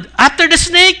continued. After the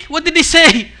snake, what did he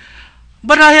say?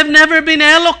 But I have never been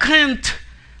eloquent.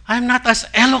 I'm not as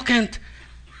eloquent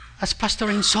as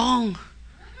Pastor in song.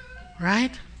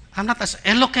 Right? I'm not as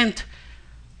eloquent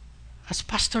as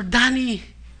Pastor Danny.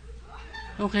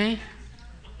 Okay?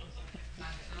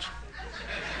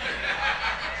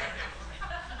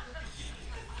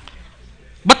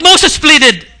 But Moses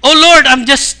pleaded, oh Lord, I'm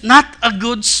just not a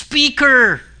good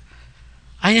speaker.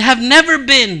 I have never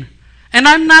been, and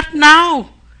I'm not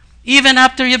now, even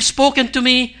after you've spoken to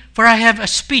me, for I have a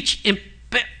speech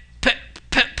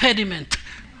impediment.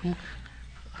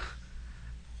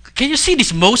 Can you see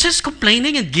this Moses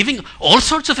complaining and giving all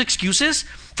sorts of excuses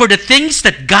for the things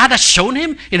that God has shown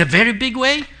him in a very big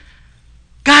way?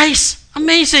 Guys,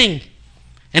 amazing.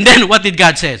 And then what did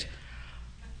God say?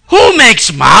 Who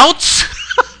makes mouths?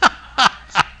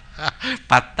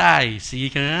 Patay. See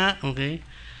ka nga? Okay.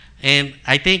 And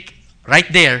I think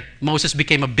right there, Moses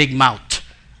became a big mouth.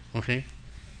 Okay.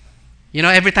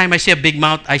 Every time I see a big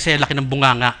mouth, I say, laki ng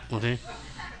bunganga. Okay.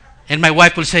 And my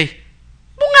wife will say,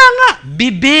 bunganga,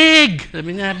 bibig.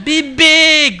 Sabi niya,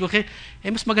 bibig. Okay.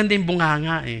 Mas maganda yung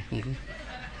bunganga eh. Okay.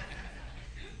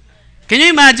 Can you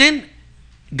imagine?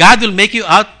 God will make you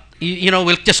out,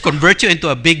 will just convert you into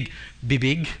a big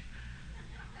bibig.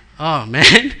 Oh,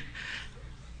 man.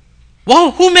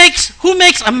 Whoa, who makes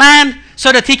a man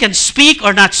so that he can speak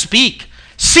or not speak?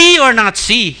 See or not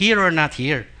see? Hear or not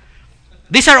hear?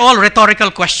 These are all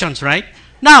rhetorical questions, right?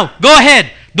 Now, go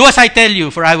ahead. Do as I tell you,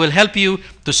 for I will help you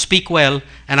to speak well,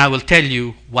 and I will tell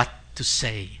you what to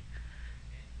say.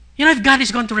 If God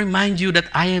is going to remind you that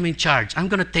I am in charge, I'm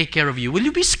going to take care of you, will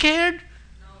you be scared? No.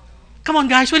 Come on,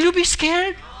 guys, will you be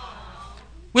scared? No.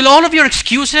 Will all of your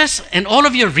excuses and all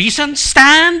of your reasons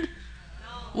stand?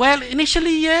 Well,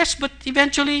 initially, yes, but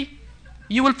eventually,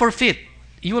 you will forfeit.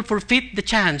 You will forfeit the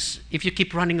chance if you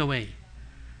keep running away.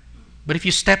 But if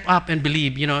you step up and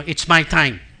believe, it's my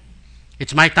time.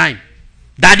 It's my time.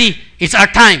 Daddy, it's our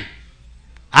time.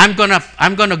 I'm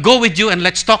gonna go with you and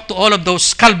let's talk to all of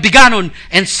those Kalbiganon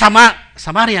and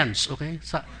Samarians, okay?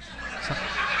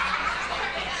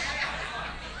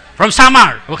 From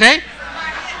Samar, okay?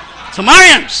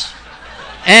 Samarians.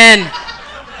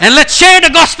 And let's share the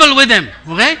gospel with them,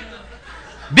 okay?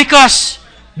 Because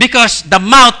the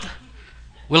mouth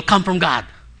will come from God.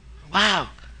 Wow.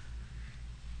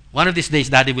 One of these days,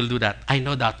 Daddy will do that. I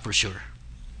know that for sure.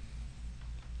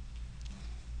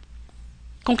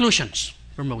 Conclusions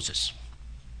for Moses.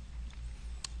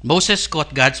 Moses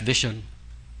caught God's vision,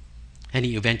 and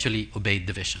he eventually obeyed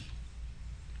the vision.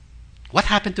 What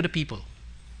happened to the people?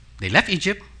 They left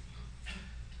Egypt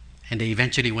and they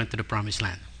eventually went to the promised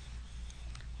land.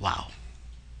 Wow.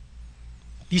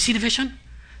 Do you see the vision?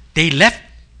 They left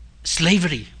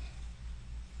slavery.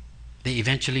 They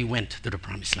eventually went to the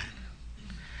promised land.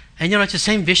 And it's the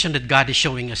same vision that God is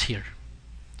showing us here.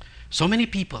 So many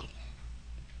people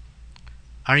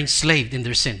are enslaved in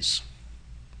their sins.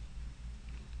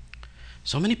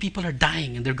 So many people are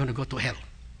dying and they're going to go to hell.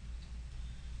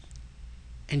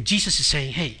 And Jesus is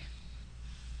saying, hey,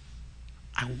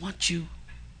 I want you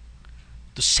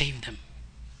to save them.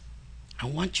 I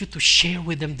want you to share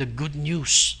with them the good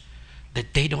news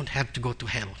that they don't have to go to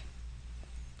hell.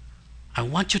 I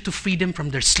want you to free them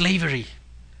from their slavery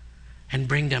and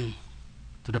bring them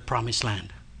to the promised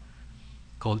land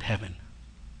called heaven.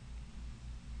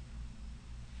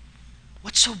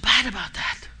 What's so bad about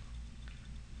that?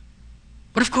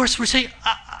 But of course, we're saying,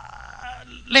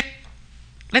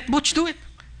 let Butch do it.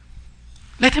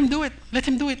 Let him do it. Let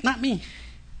him do it, not me.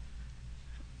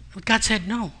 But God said,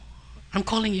 no, I'm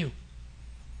calling you.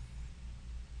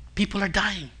 People are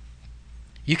dying.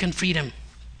 You can free them.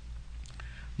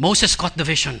 Moses caught the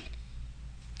vision.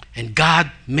 And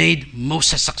God made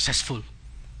Moses successful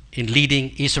in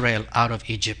leading Israel out of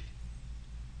Egypt.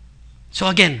 So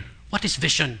again, what is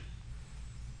vision?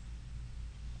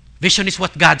 Vision is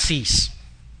what God sees.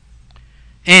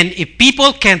 And if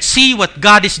people can't see what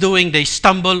God is doing, they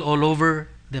stumble all over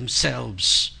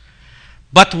themselves.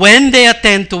 But when they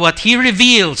attend to what He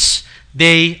reveals,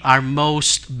 they are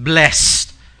most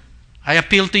blessed. I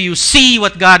appeal to you, see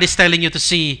what God is telling you to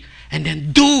see, and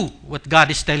then do what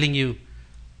God is telling you.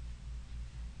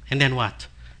 And then what?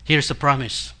 Here's the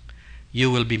promise. You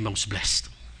will be most blessed.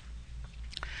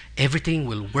 Everything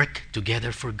will work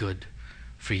together for good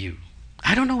for you.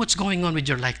 I don't know what's going on with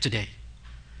your life today.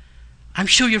 I'm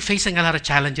sure you're facing a lot of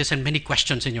challenges and many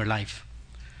questions in your life.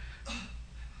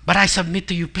 But I submit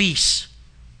to you, please,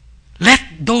 let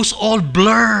those all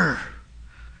blur.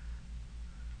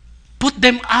 Put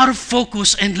them out of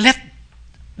focus and let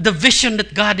the vision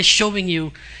that God is showing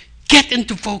you get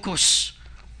into focus.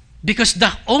 Because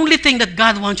the only thing that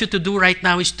God wants you to do right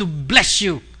now is to bless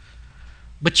you.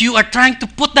 But you are trying to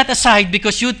put that aside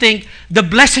because you think the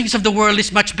blessings of the world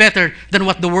is much better than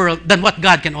what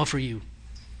God can offer you.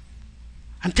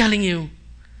 I'm telling you,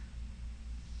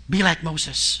 be like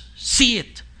Moses. See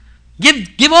it.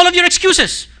 Give all of your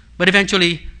excuses, but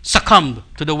eventually succumb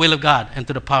to the will of God and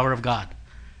to the power of God.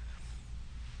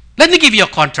 Let me give you a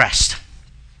contrast.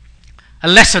 A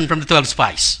lesson from the 12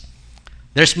 spies.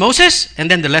 There's Moses and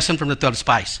then the lesson from the 12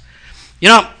 spies.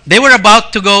 They were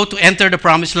about to go to enter the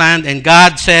promised land, and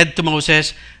God said to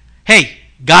Moses, hey,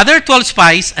 gather 12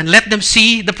 spies and let them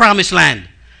see the promised land.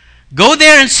 Go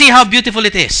there and see how beautiful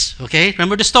it is. Okay,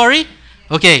 remember the story?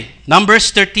 Okay,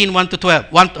 Numbers 13, 1 to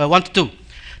 2.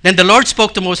 Then the Lord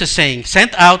spoke to Moses, saying,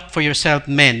 send out for yourself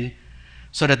men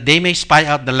so that they may spy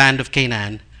out the land of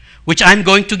Canaan, which I'm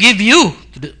going to give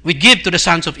to the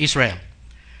sons of Israel.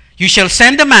 You shall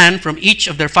send a man from each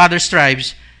of their father's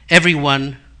tribes,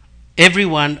 everyone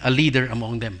a leader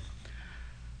among them.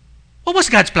 What was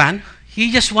God's plan?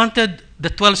 He just wanted the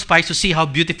 12 spies to see how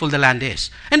beautiful the land is.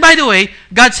 And by the way,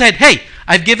 God said, hey,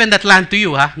 I've given that land to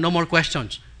you. No more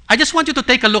questions. I just want you to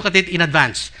take a look at it in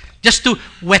advance, just to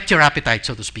whet your appetite,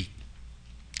 so to speak.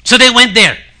 So they went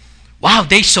there. Wow,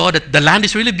 they saw that the land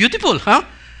is really beautiful.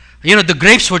 The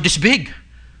grapes were this big.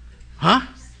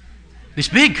 This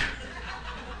big.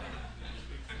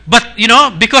 But,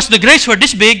 because the grapes were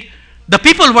this big, the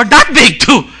people were that big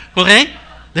too. Okay?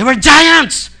 They were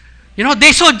giants.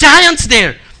 They saw giants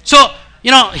there. So,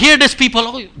 here there's people,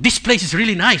 oh, this place is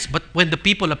really nice. But when the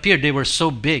people appeared, they were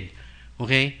so big.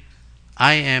 Okay?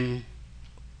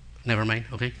 Never mind.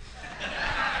 Okay?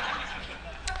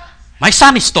 My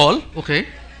son is tall. Okay?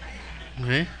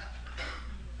 Okay?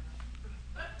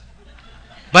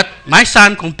 But my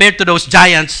son, compared to those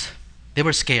giants, they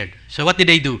were scared. So what did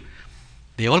they do?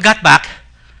 They all got back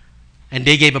and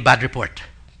they gave a bad report.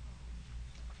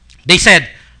 They said,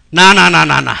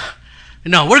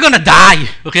 no, we're going to die,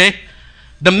 okay?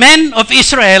 The men of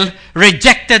Israel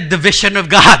rejected the vision of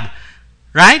God,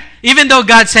 right? Even though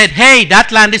God said, hey,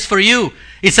 that land is for you.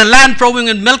 It's a land flowing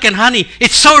with milk and honey.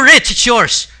 It's so rich, it's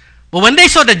yours. But when they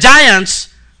saw the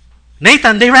giants,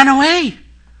 Nathan, they ran away.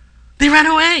 They ran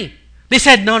away. They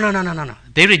said, no.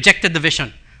 They rejected the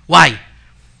vision. Why?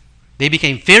 They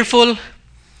became fearful.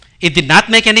 It did not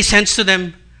make any sense to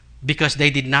them because they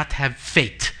did not have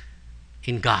faith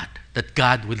in God, that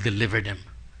God will deliver them.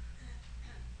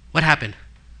 What happened?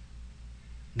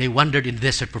 They wandered in the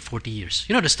desert for 40 years.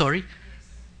 You know the story?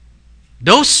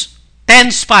 Those 10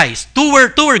 spies, two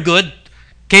were good,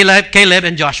 Caleb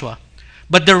and Joshua.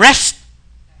 But the rest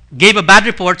gave a bad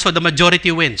report, so the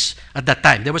majority wins at that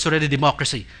time. There was already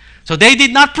democracy. So they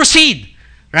did not proceed,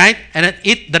 right? And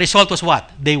the result was what?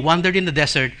 They wandered in the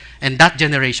desert, and that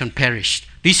generation perished.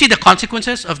 Do you see the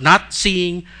consequences of not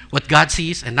seeing what God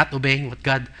sees and not obeying what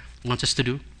God wants us to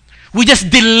do? We just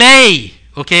delay,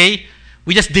 okay?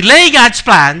 We just delay God's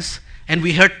plans, and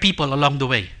we hurt people along the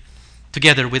way,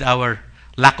 together with our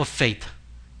lack of faith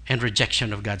and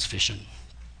rejection of God's vision.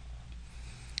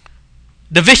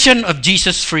 The vision of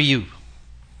Jesus for you.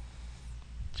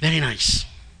 Very nice.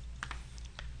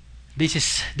 This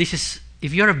is,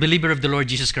 if you're a believer of the Lord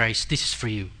Jesus Christ, this is for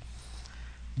you.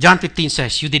 John 15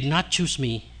 says, "You did not choose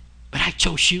me, but I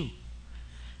chose you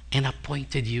and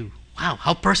appointed you." Wow,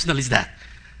 how personal is that?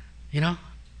 You know,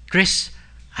 Chris,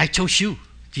 I chose you,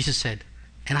 Jesus said,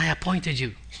 and I appointed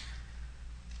you.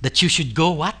 That you should go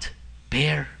what?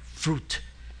 Bear fruit.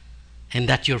 And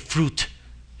that your fruit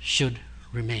should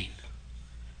remain.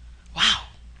 Wow.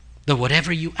 That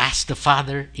whatever you ask the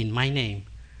Father in my name,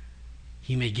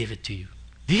 He may give it to you.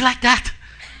 Do you like that?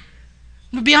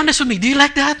 Be honest with me. Do you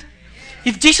like that?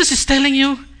 If Jesus is telling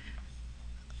you,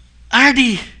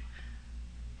 Ardi,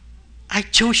 I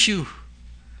chose you,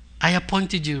 I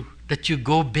appointed you, that you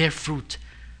go bear fruit,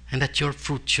 and that your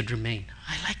fruit should remain.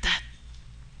 I like that.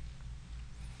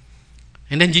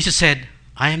 And then Jesus said,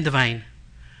 I am the vine,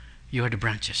 you are the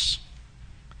branches.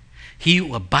 He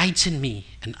who abides in me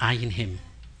and I in him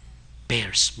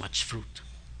bears much fruit.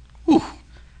 Whew.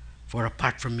 For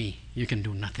apart from me, you can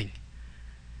do nothing.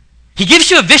 He gives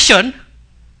you a vision,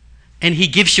 and He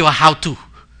gives you a how-to.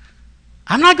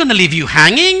 I'm not going to leave you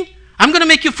hanging. I'm going to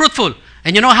make you fruitful.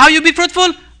 And you know how you be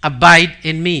fruitful? Abide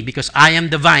in me, because I am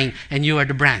the vine and you are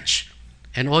the branch.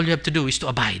 And all you have to do is to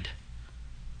abide.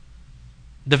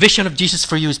 The vision of Jesus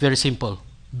for you is very simple.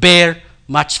 Bear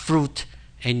much fruit,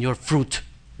 and your fruit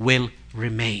will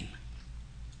remain.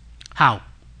 How?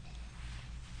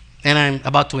 And I'm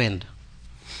about to end.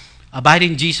 Abide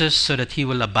in Jesus so that He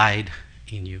will abide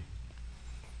in you.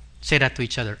 Say that to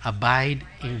each other. Abide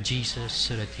in Jesus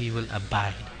so that He will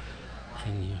abide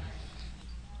in you.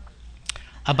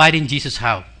 Abide in Jesus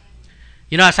how?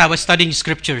 You know, as I was studying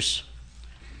scriptures,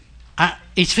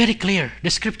 it's very clear. The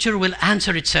scripture will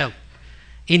answer itself.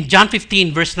 In John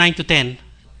 15, verse 9 to 10,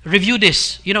 review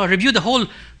this. You know, review the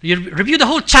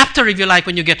whole chapter if you like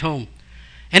when you get home.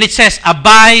 And it says,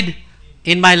 abide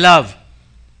in my love.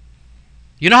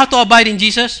 You know how to abide in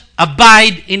Jesus?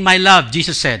 Abide in my love,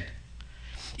 Jesus said.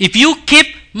 If you keep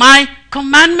my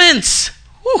commandments,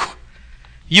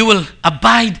 you will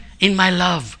abide in my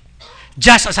love,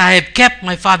 just as I have kept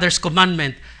my Father's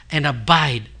commandment and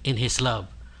abide in His love.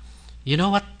 You know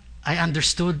what I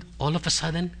understood all of a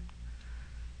sudden?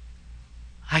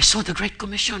 I saw the Great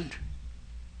Commission.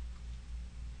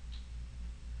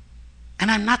 And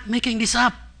I'm not making this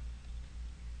up.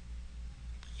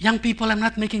 Young people, I'm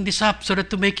not making this up so that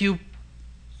to make you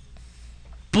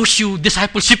push you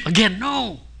discipleship again.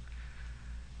 No.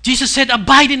 Jesus said,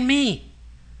 abide in me,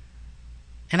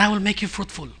 and I will make you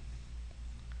fruitful.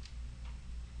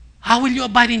 How will you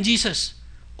abide in Jesus?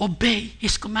 Obey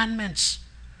His commandments.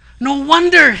 No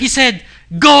wonder He said,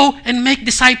 go and make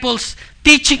disciples,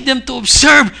 teaching them to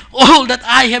observe all that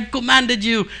I have commanded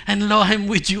you. And lo, I am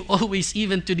with you always,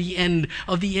 even to the end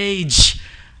of the age.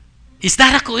 Is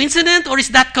that a coincidence, or is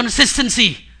that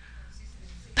consistency?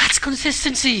 That's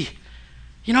consistency.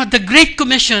 You know, the Great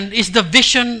Commission is the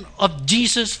vision of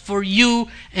Jesus for you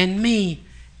and me,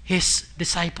 His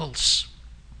disciples.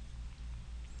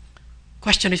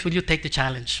 Question is, will you take the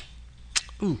challenge?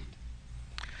 Ooh.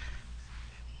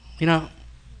 You know,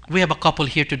 we have a couple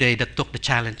here today that took the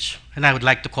challenge, and I would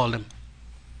like to call them.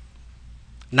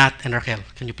 Nat and Raquel,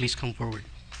 can you please come forward?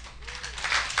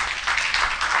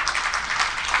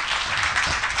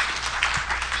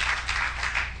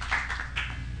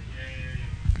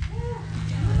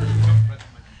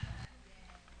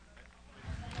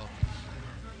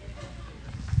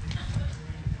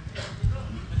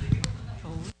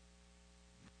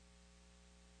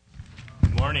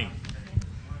 Morning.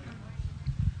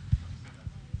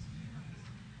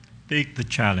 Take the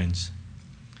challenge.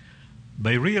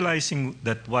 By realizing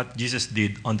that what Jesus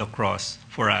did on the cross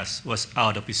for us was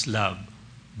out of His love,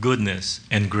 goodness,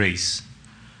 and grace,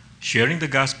 sharing the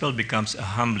gospel becomes a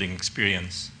humbling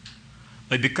experience.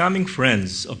 By becoming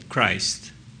friends of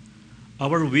Christ,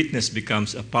 our witness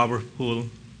becomes a powerful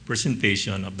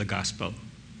presentation of the gospel.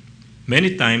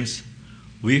 Many times,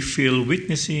 we feel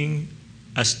witnessing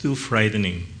as too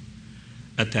frightening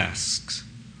a task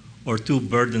or too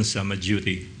burdensome a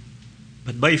duty.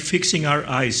 But by fixing our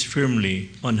eyes firmly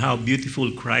on how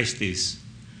beautiful Christ is,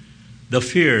 the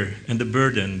fear and the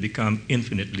burden become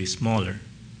infinitely smaller.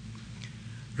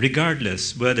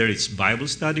 Regardless whether it's Bible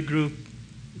study group,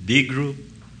 D group,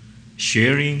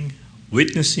 sharing,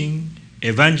 witnessing,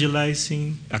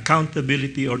 evangelizing,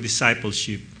 accountability, or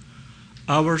discipleship,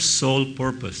 our sole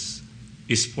purpose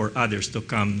is for others to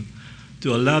come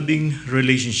to a loving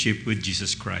relationship with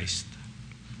Jesus Christ.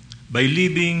 By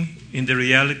living in the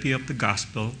reality of the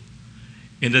gospel,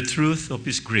 in the truth of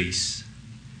His grace,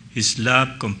 His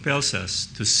love compels us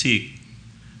to seek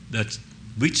that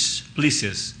which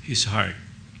pleases His heart.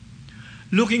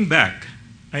 Looking back,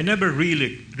 I never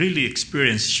really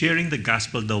experienced sharing the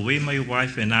gospel the way my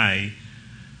wife and I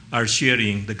are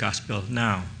sharing the gospel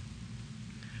now.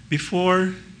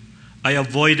 Before, I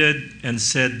avoided and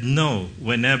said no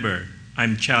whenever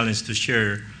I'm challenged to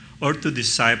share or to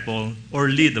disciple or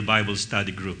lead a Bible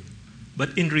study group.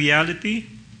 But in reality,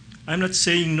 I'm not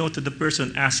saying no to the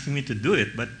person asking me to do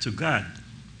it, but to God.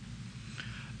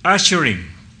 Ushering,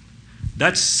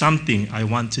 that's something I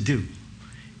want to do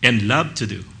and love to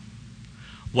do.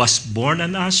 Was born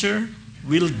an usher,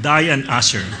 will die an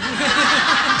usher.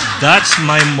 That's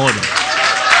my motto.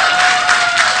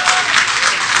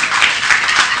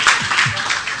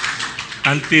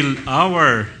 Until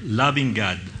our loving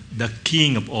God, the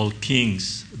King of all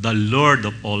kings, the Lord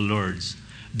of all lords,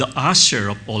 the usher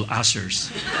of all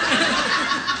ushers,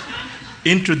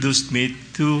 introduced me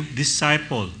to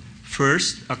disciple.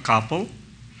 First, a couple,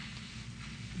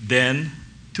 then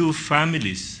two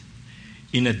families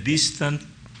in a distant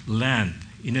land,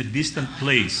 in a distant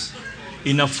place,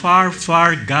 in a far,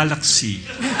 far galaxy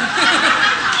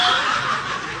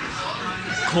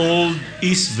called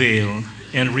Eastvale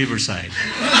and Riverside.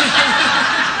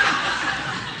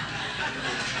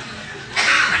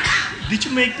 Did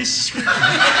you make this script?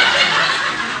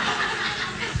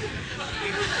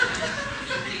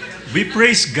 We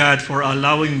praise God for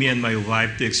allowing me and my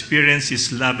wife to experience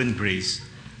His love and grace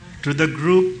through the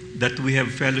group that we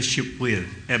have fellowship with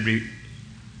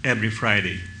every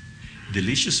Friday.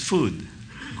 Delicious food,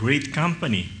 great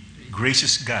company,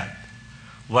 gracious God.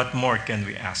 What more can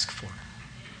we ask for?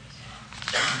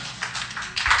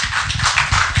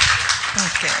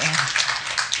 Okay.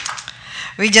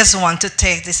 We just want to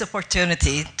take this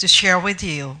opportunity to share with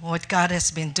you what God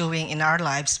has been doing in our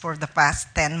lives for the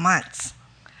past 10 months.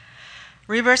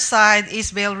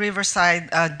 Eastvale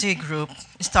Riverside D Group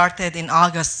started in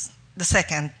August the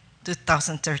 2nd,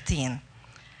 2013.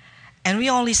 And we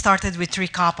only started with 3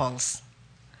 couples.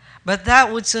 But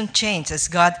that would soon change as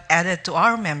God added to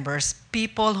our members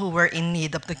people who were in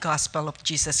need of the gospel of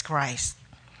Jesus Christ.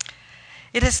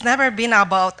 It has never been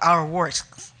about our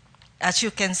works. As you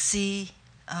can see,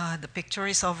 the picture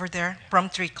is over there from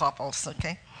 3 couples,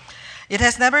 okay? It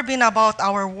has never been about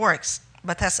our works,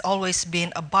 but has always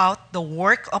been about the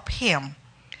work of Him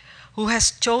who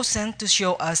has chosen to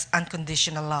show us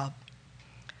unconditional love.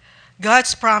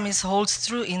 God's promise holds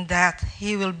true in that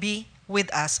He will be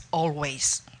with us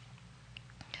always.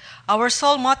 Our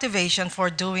sole motivation for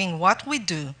doing what we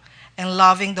do and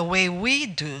loving the way we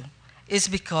do is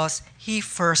because He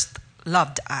first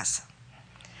loved us.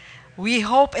 We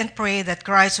hope and pray that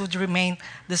Christ would remain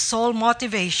the sole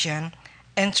motivation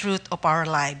and truth of our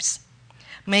lives.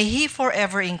 May He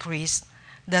forever increase,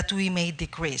 that we may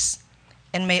decrease,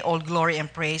 and may all glory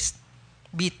and praise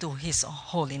be to His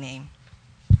holy name.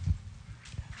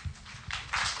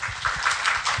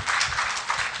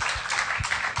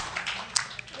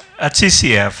 At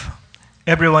CCF,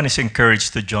 everyone is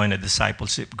encouraged to join a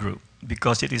discipleship group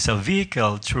because it is a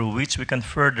vehicle through which we can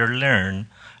further learn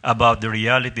about the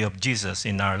reality of Jesus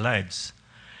in our lives.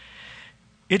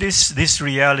 It is this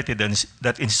reality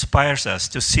that inspires us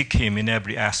to seek Him in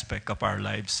every aspect of our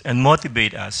lives and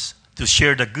motivate us to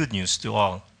share the good news to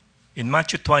all. In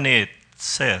Matthew 28, it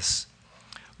says,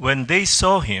 "When they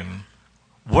saw Him,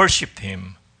 worshipped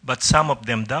Him, but some of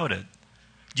them doubted,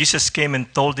 Jesus came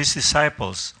and told His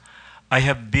disciples, 'I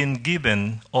have been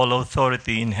given all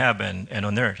authority in heaven and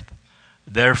on earth.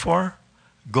 Therefore,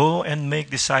 go and make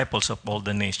disciples of all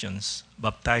the nations,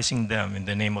 baptizing them in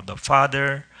the name of the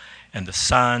Father and the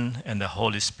Son and the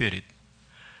Holy Spirit.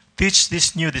 Teach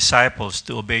these new disciples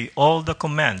to obey all the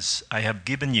commands I have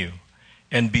given you,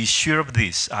 and be sure of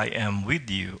this, I am with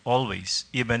you always,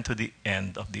 even to the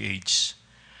end of the age.'"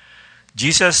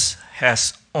 Jesus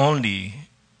has only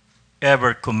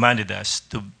ever commanded us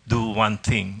to do one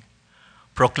thing: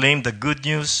 proclaim the good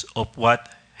news of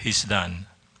what He's done.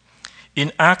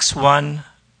 In Acts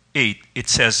 1:8, it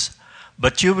says,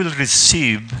 "But you will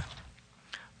receive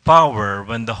power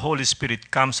when the Holy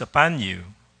Spirit comes upon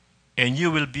you, and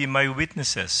you will be my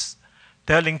witnesses,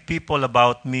 telling people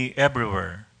about me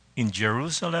everywhere, in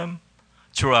Jerusalem,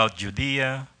 throughout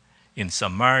Judea, in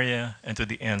Samaria, and to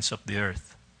the ends of the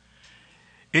earth.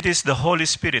 It is the Holy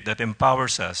Spirit that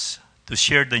empowers us to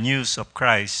share the news of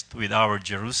Christ with our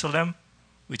Jerusalem,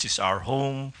 which is our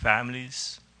home,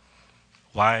 families,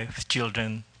 wives,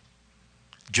 children,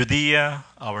 Judea,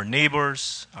 our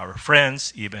neighbors, our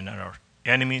friends, even our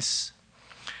enemies.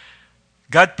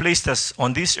 God placed us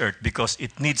on this earth because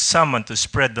it needs someone to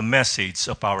spread the message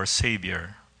of our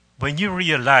Savior. When you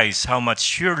realize how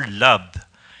much you're loved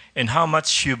and how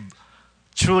much you've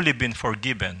truly been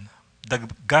forgiven, the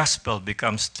gospel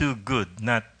becomes too good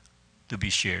not to be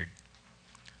shared.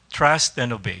 Trust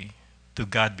and obey. To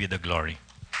God be the glory.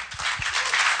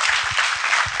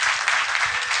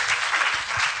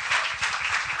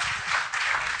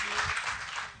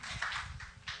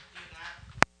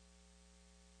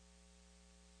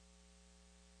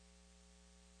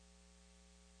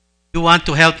 You want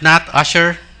to help Nat,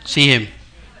 Usher? See him.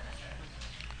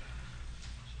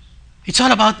 It's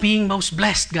all about being most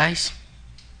blessed, guys.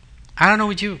 I don't know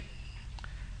with you.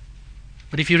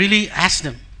 But if you really ask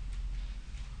them,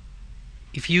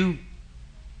 if you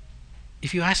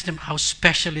ask them how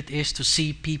special it is to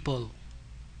see people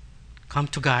come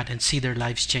to God and see their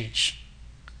lives change,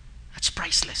 that's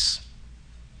priceless.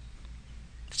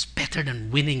 It's better than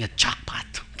winning a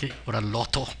jackpot, okay, or a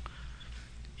lotto.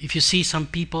 If you see some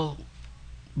people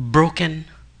broken,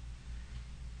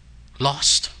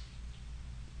 lost,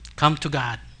 come to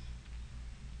God,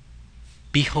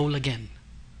 be whole again,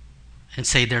 and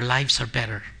say their lives are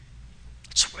better,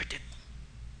 it's worth it.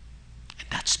 And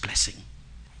that's blessing.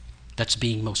 That's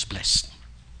being most blessed.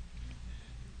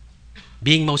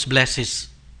 Being most blessed is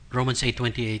Romans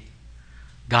 8:28,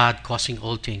 God causing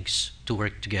all things to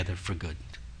work together for good,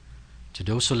 to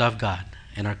those who love God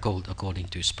and are called according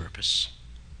to His purpose.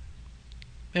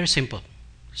 Very simple.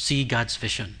 See God's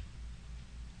vision.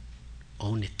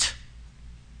 Own it.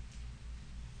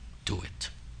 Do it.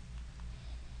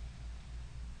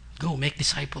 Go make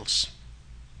disciples.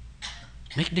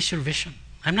 Make this your vision.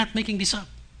 I'm not making this up.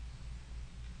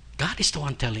 God is the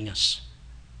one telling us.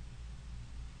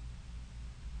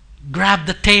 Grab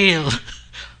the tail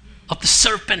of the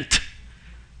serpent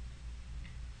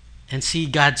and see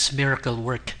God's miracle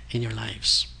work in your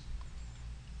lives.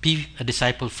 Be a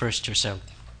disciple first yourself.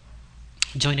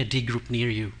 Join a D group near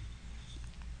you.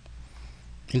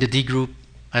 In the D group,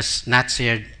 as Nat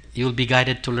said, you will be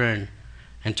guided to learn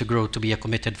and to grow to be a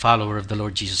committed follower of the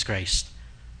Lord Jesus Christ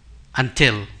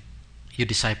until you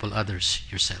disciple others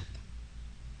yourself.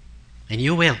 And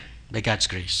you will, by God's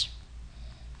grace.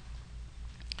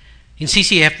 In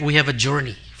CCF, we have a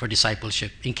journey for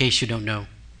discipleship, in case you don't know.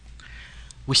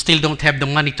 We still don't have the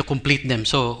money to complete them,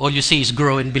 so all you see is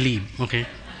grow and believe, okay?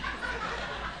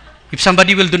 If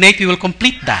somebody will donate, we will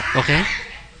complete that, okay?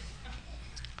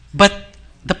 But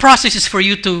the process is for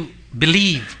you to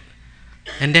believe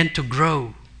and then to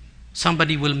grow.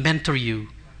 Somebody will mentor you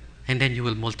and then you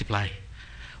will multiply.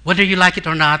 Whether you like it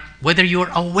or not, whether you're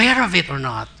aware of it or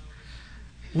not,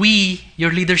 we,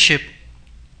 your leadership,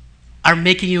 are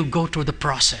making you go through the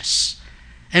process.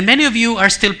 And many of you are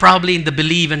still probably in the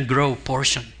believe and grow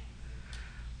portion.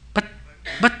 But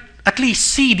at least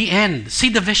see the end, see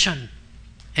the vision.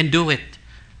 And do it,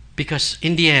 because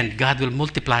in the end, God will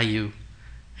multiply you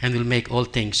and will make all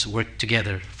things work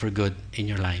together for good in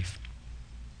your life.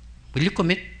 Will you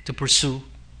commit to pursue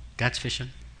God's vision?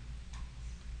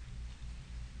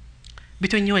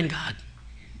 Between you and God.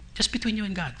 Just between you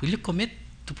and God. Will you commit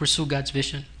to pursue God's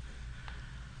vision?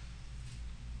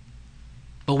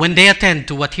 But when they attend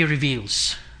to what He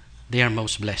reveals, they are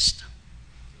most blessed.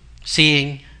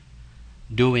 Seeing,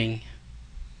 doing,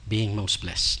 being most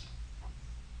blessed.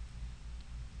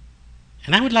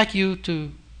 And I would like you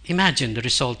to imagine the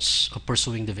results of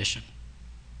pursuing the vision.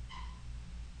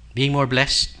 Being more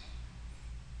blessed,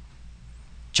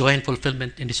 joy and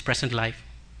fulfillment in this present life,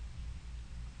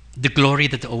 the glory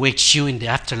that awaits you in the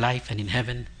afterlife and in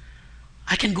heaven.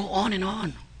 I can go on and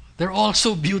on. They're all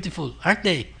so beautiful, aren't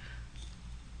they?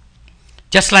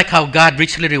 Just like how God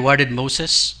richly rewarded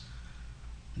Moses,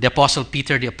 the Apostle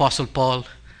Peter, the Apostle Paul,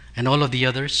 and all of the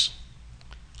others,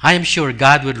 I am sure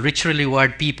God would richly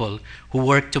reward people who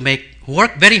work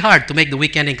very hard to make the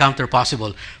weekend encounter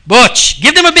possible. Butch,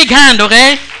 give them a big hand,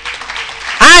 okay?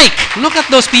 Ike, look at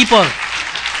those people.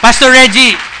 Pastor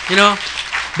Reggie,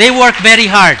 they work very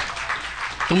hard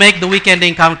to make the weekend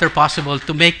encounter possible,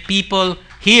 to make people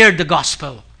hear the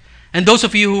gospel. And those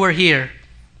of you who are here,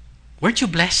 weren't you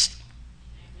blessed?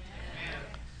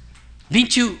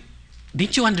 Didn't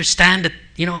you understand that,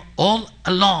 all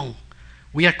along,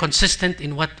 we are consistent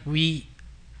in what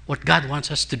God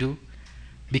wants us to do,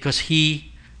 because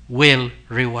He will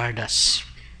reward us.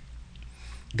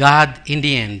 God, in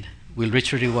the end, will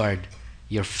richly reward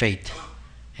your faith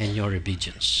and your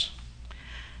obedience.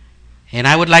 And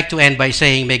I would like to end by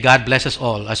saying, may God bless us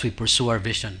all as we pursue our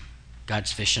vision,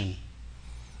 God's vision.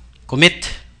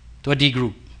 Commit to a D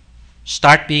group.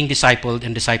 Start being discipled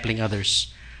and discipling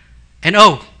others. And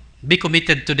be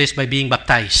committed to this by being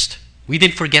baptized. We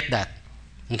didn't forget that.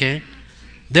 Okay?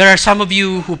 There are some of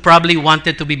you who probably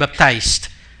wanted to be baptized,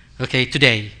 okay,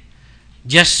 today.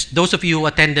 Just those of you who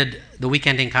attended the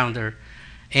weekend encounter.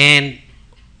 And,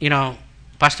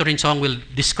 Pastor Rinsong will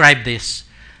describe this,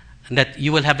 and that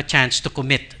you will have a chance to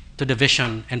commit to the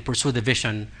vision and pursue the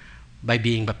vision by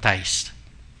being baptized.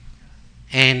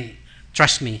 And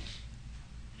trust me,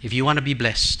 if you want to be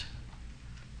blessed,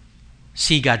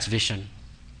 see God's vision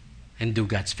and do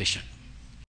God's vision.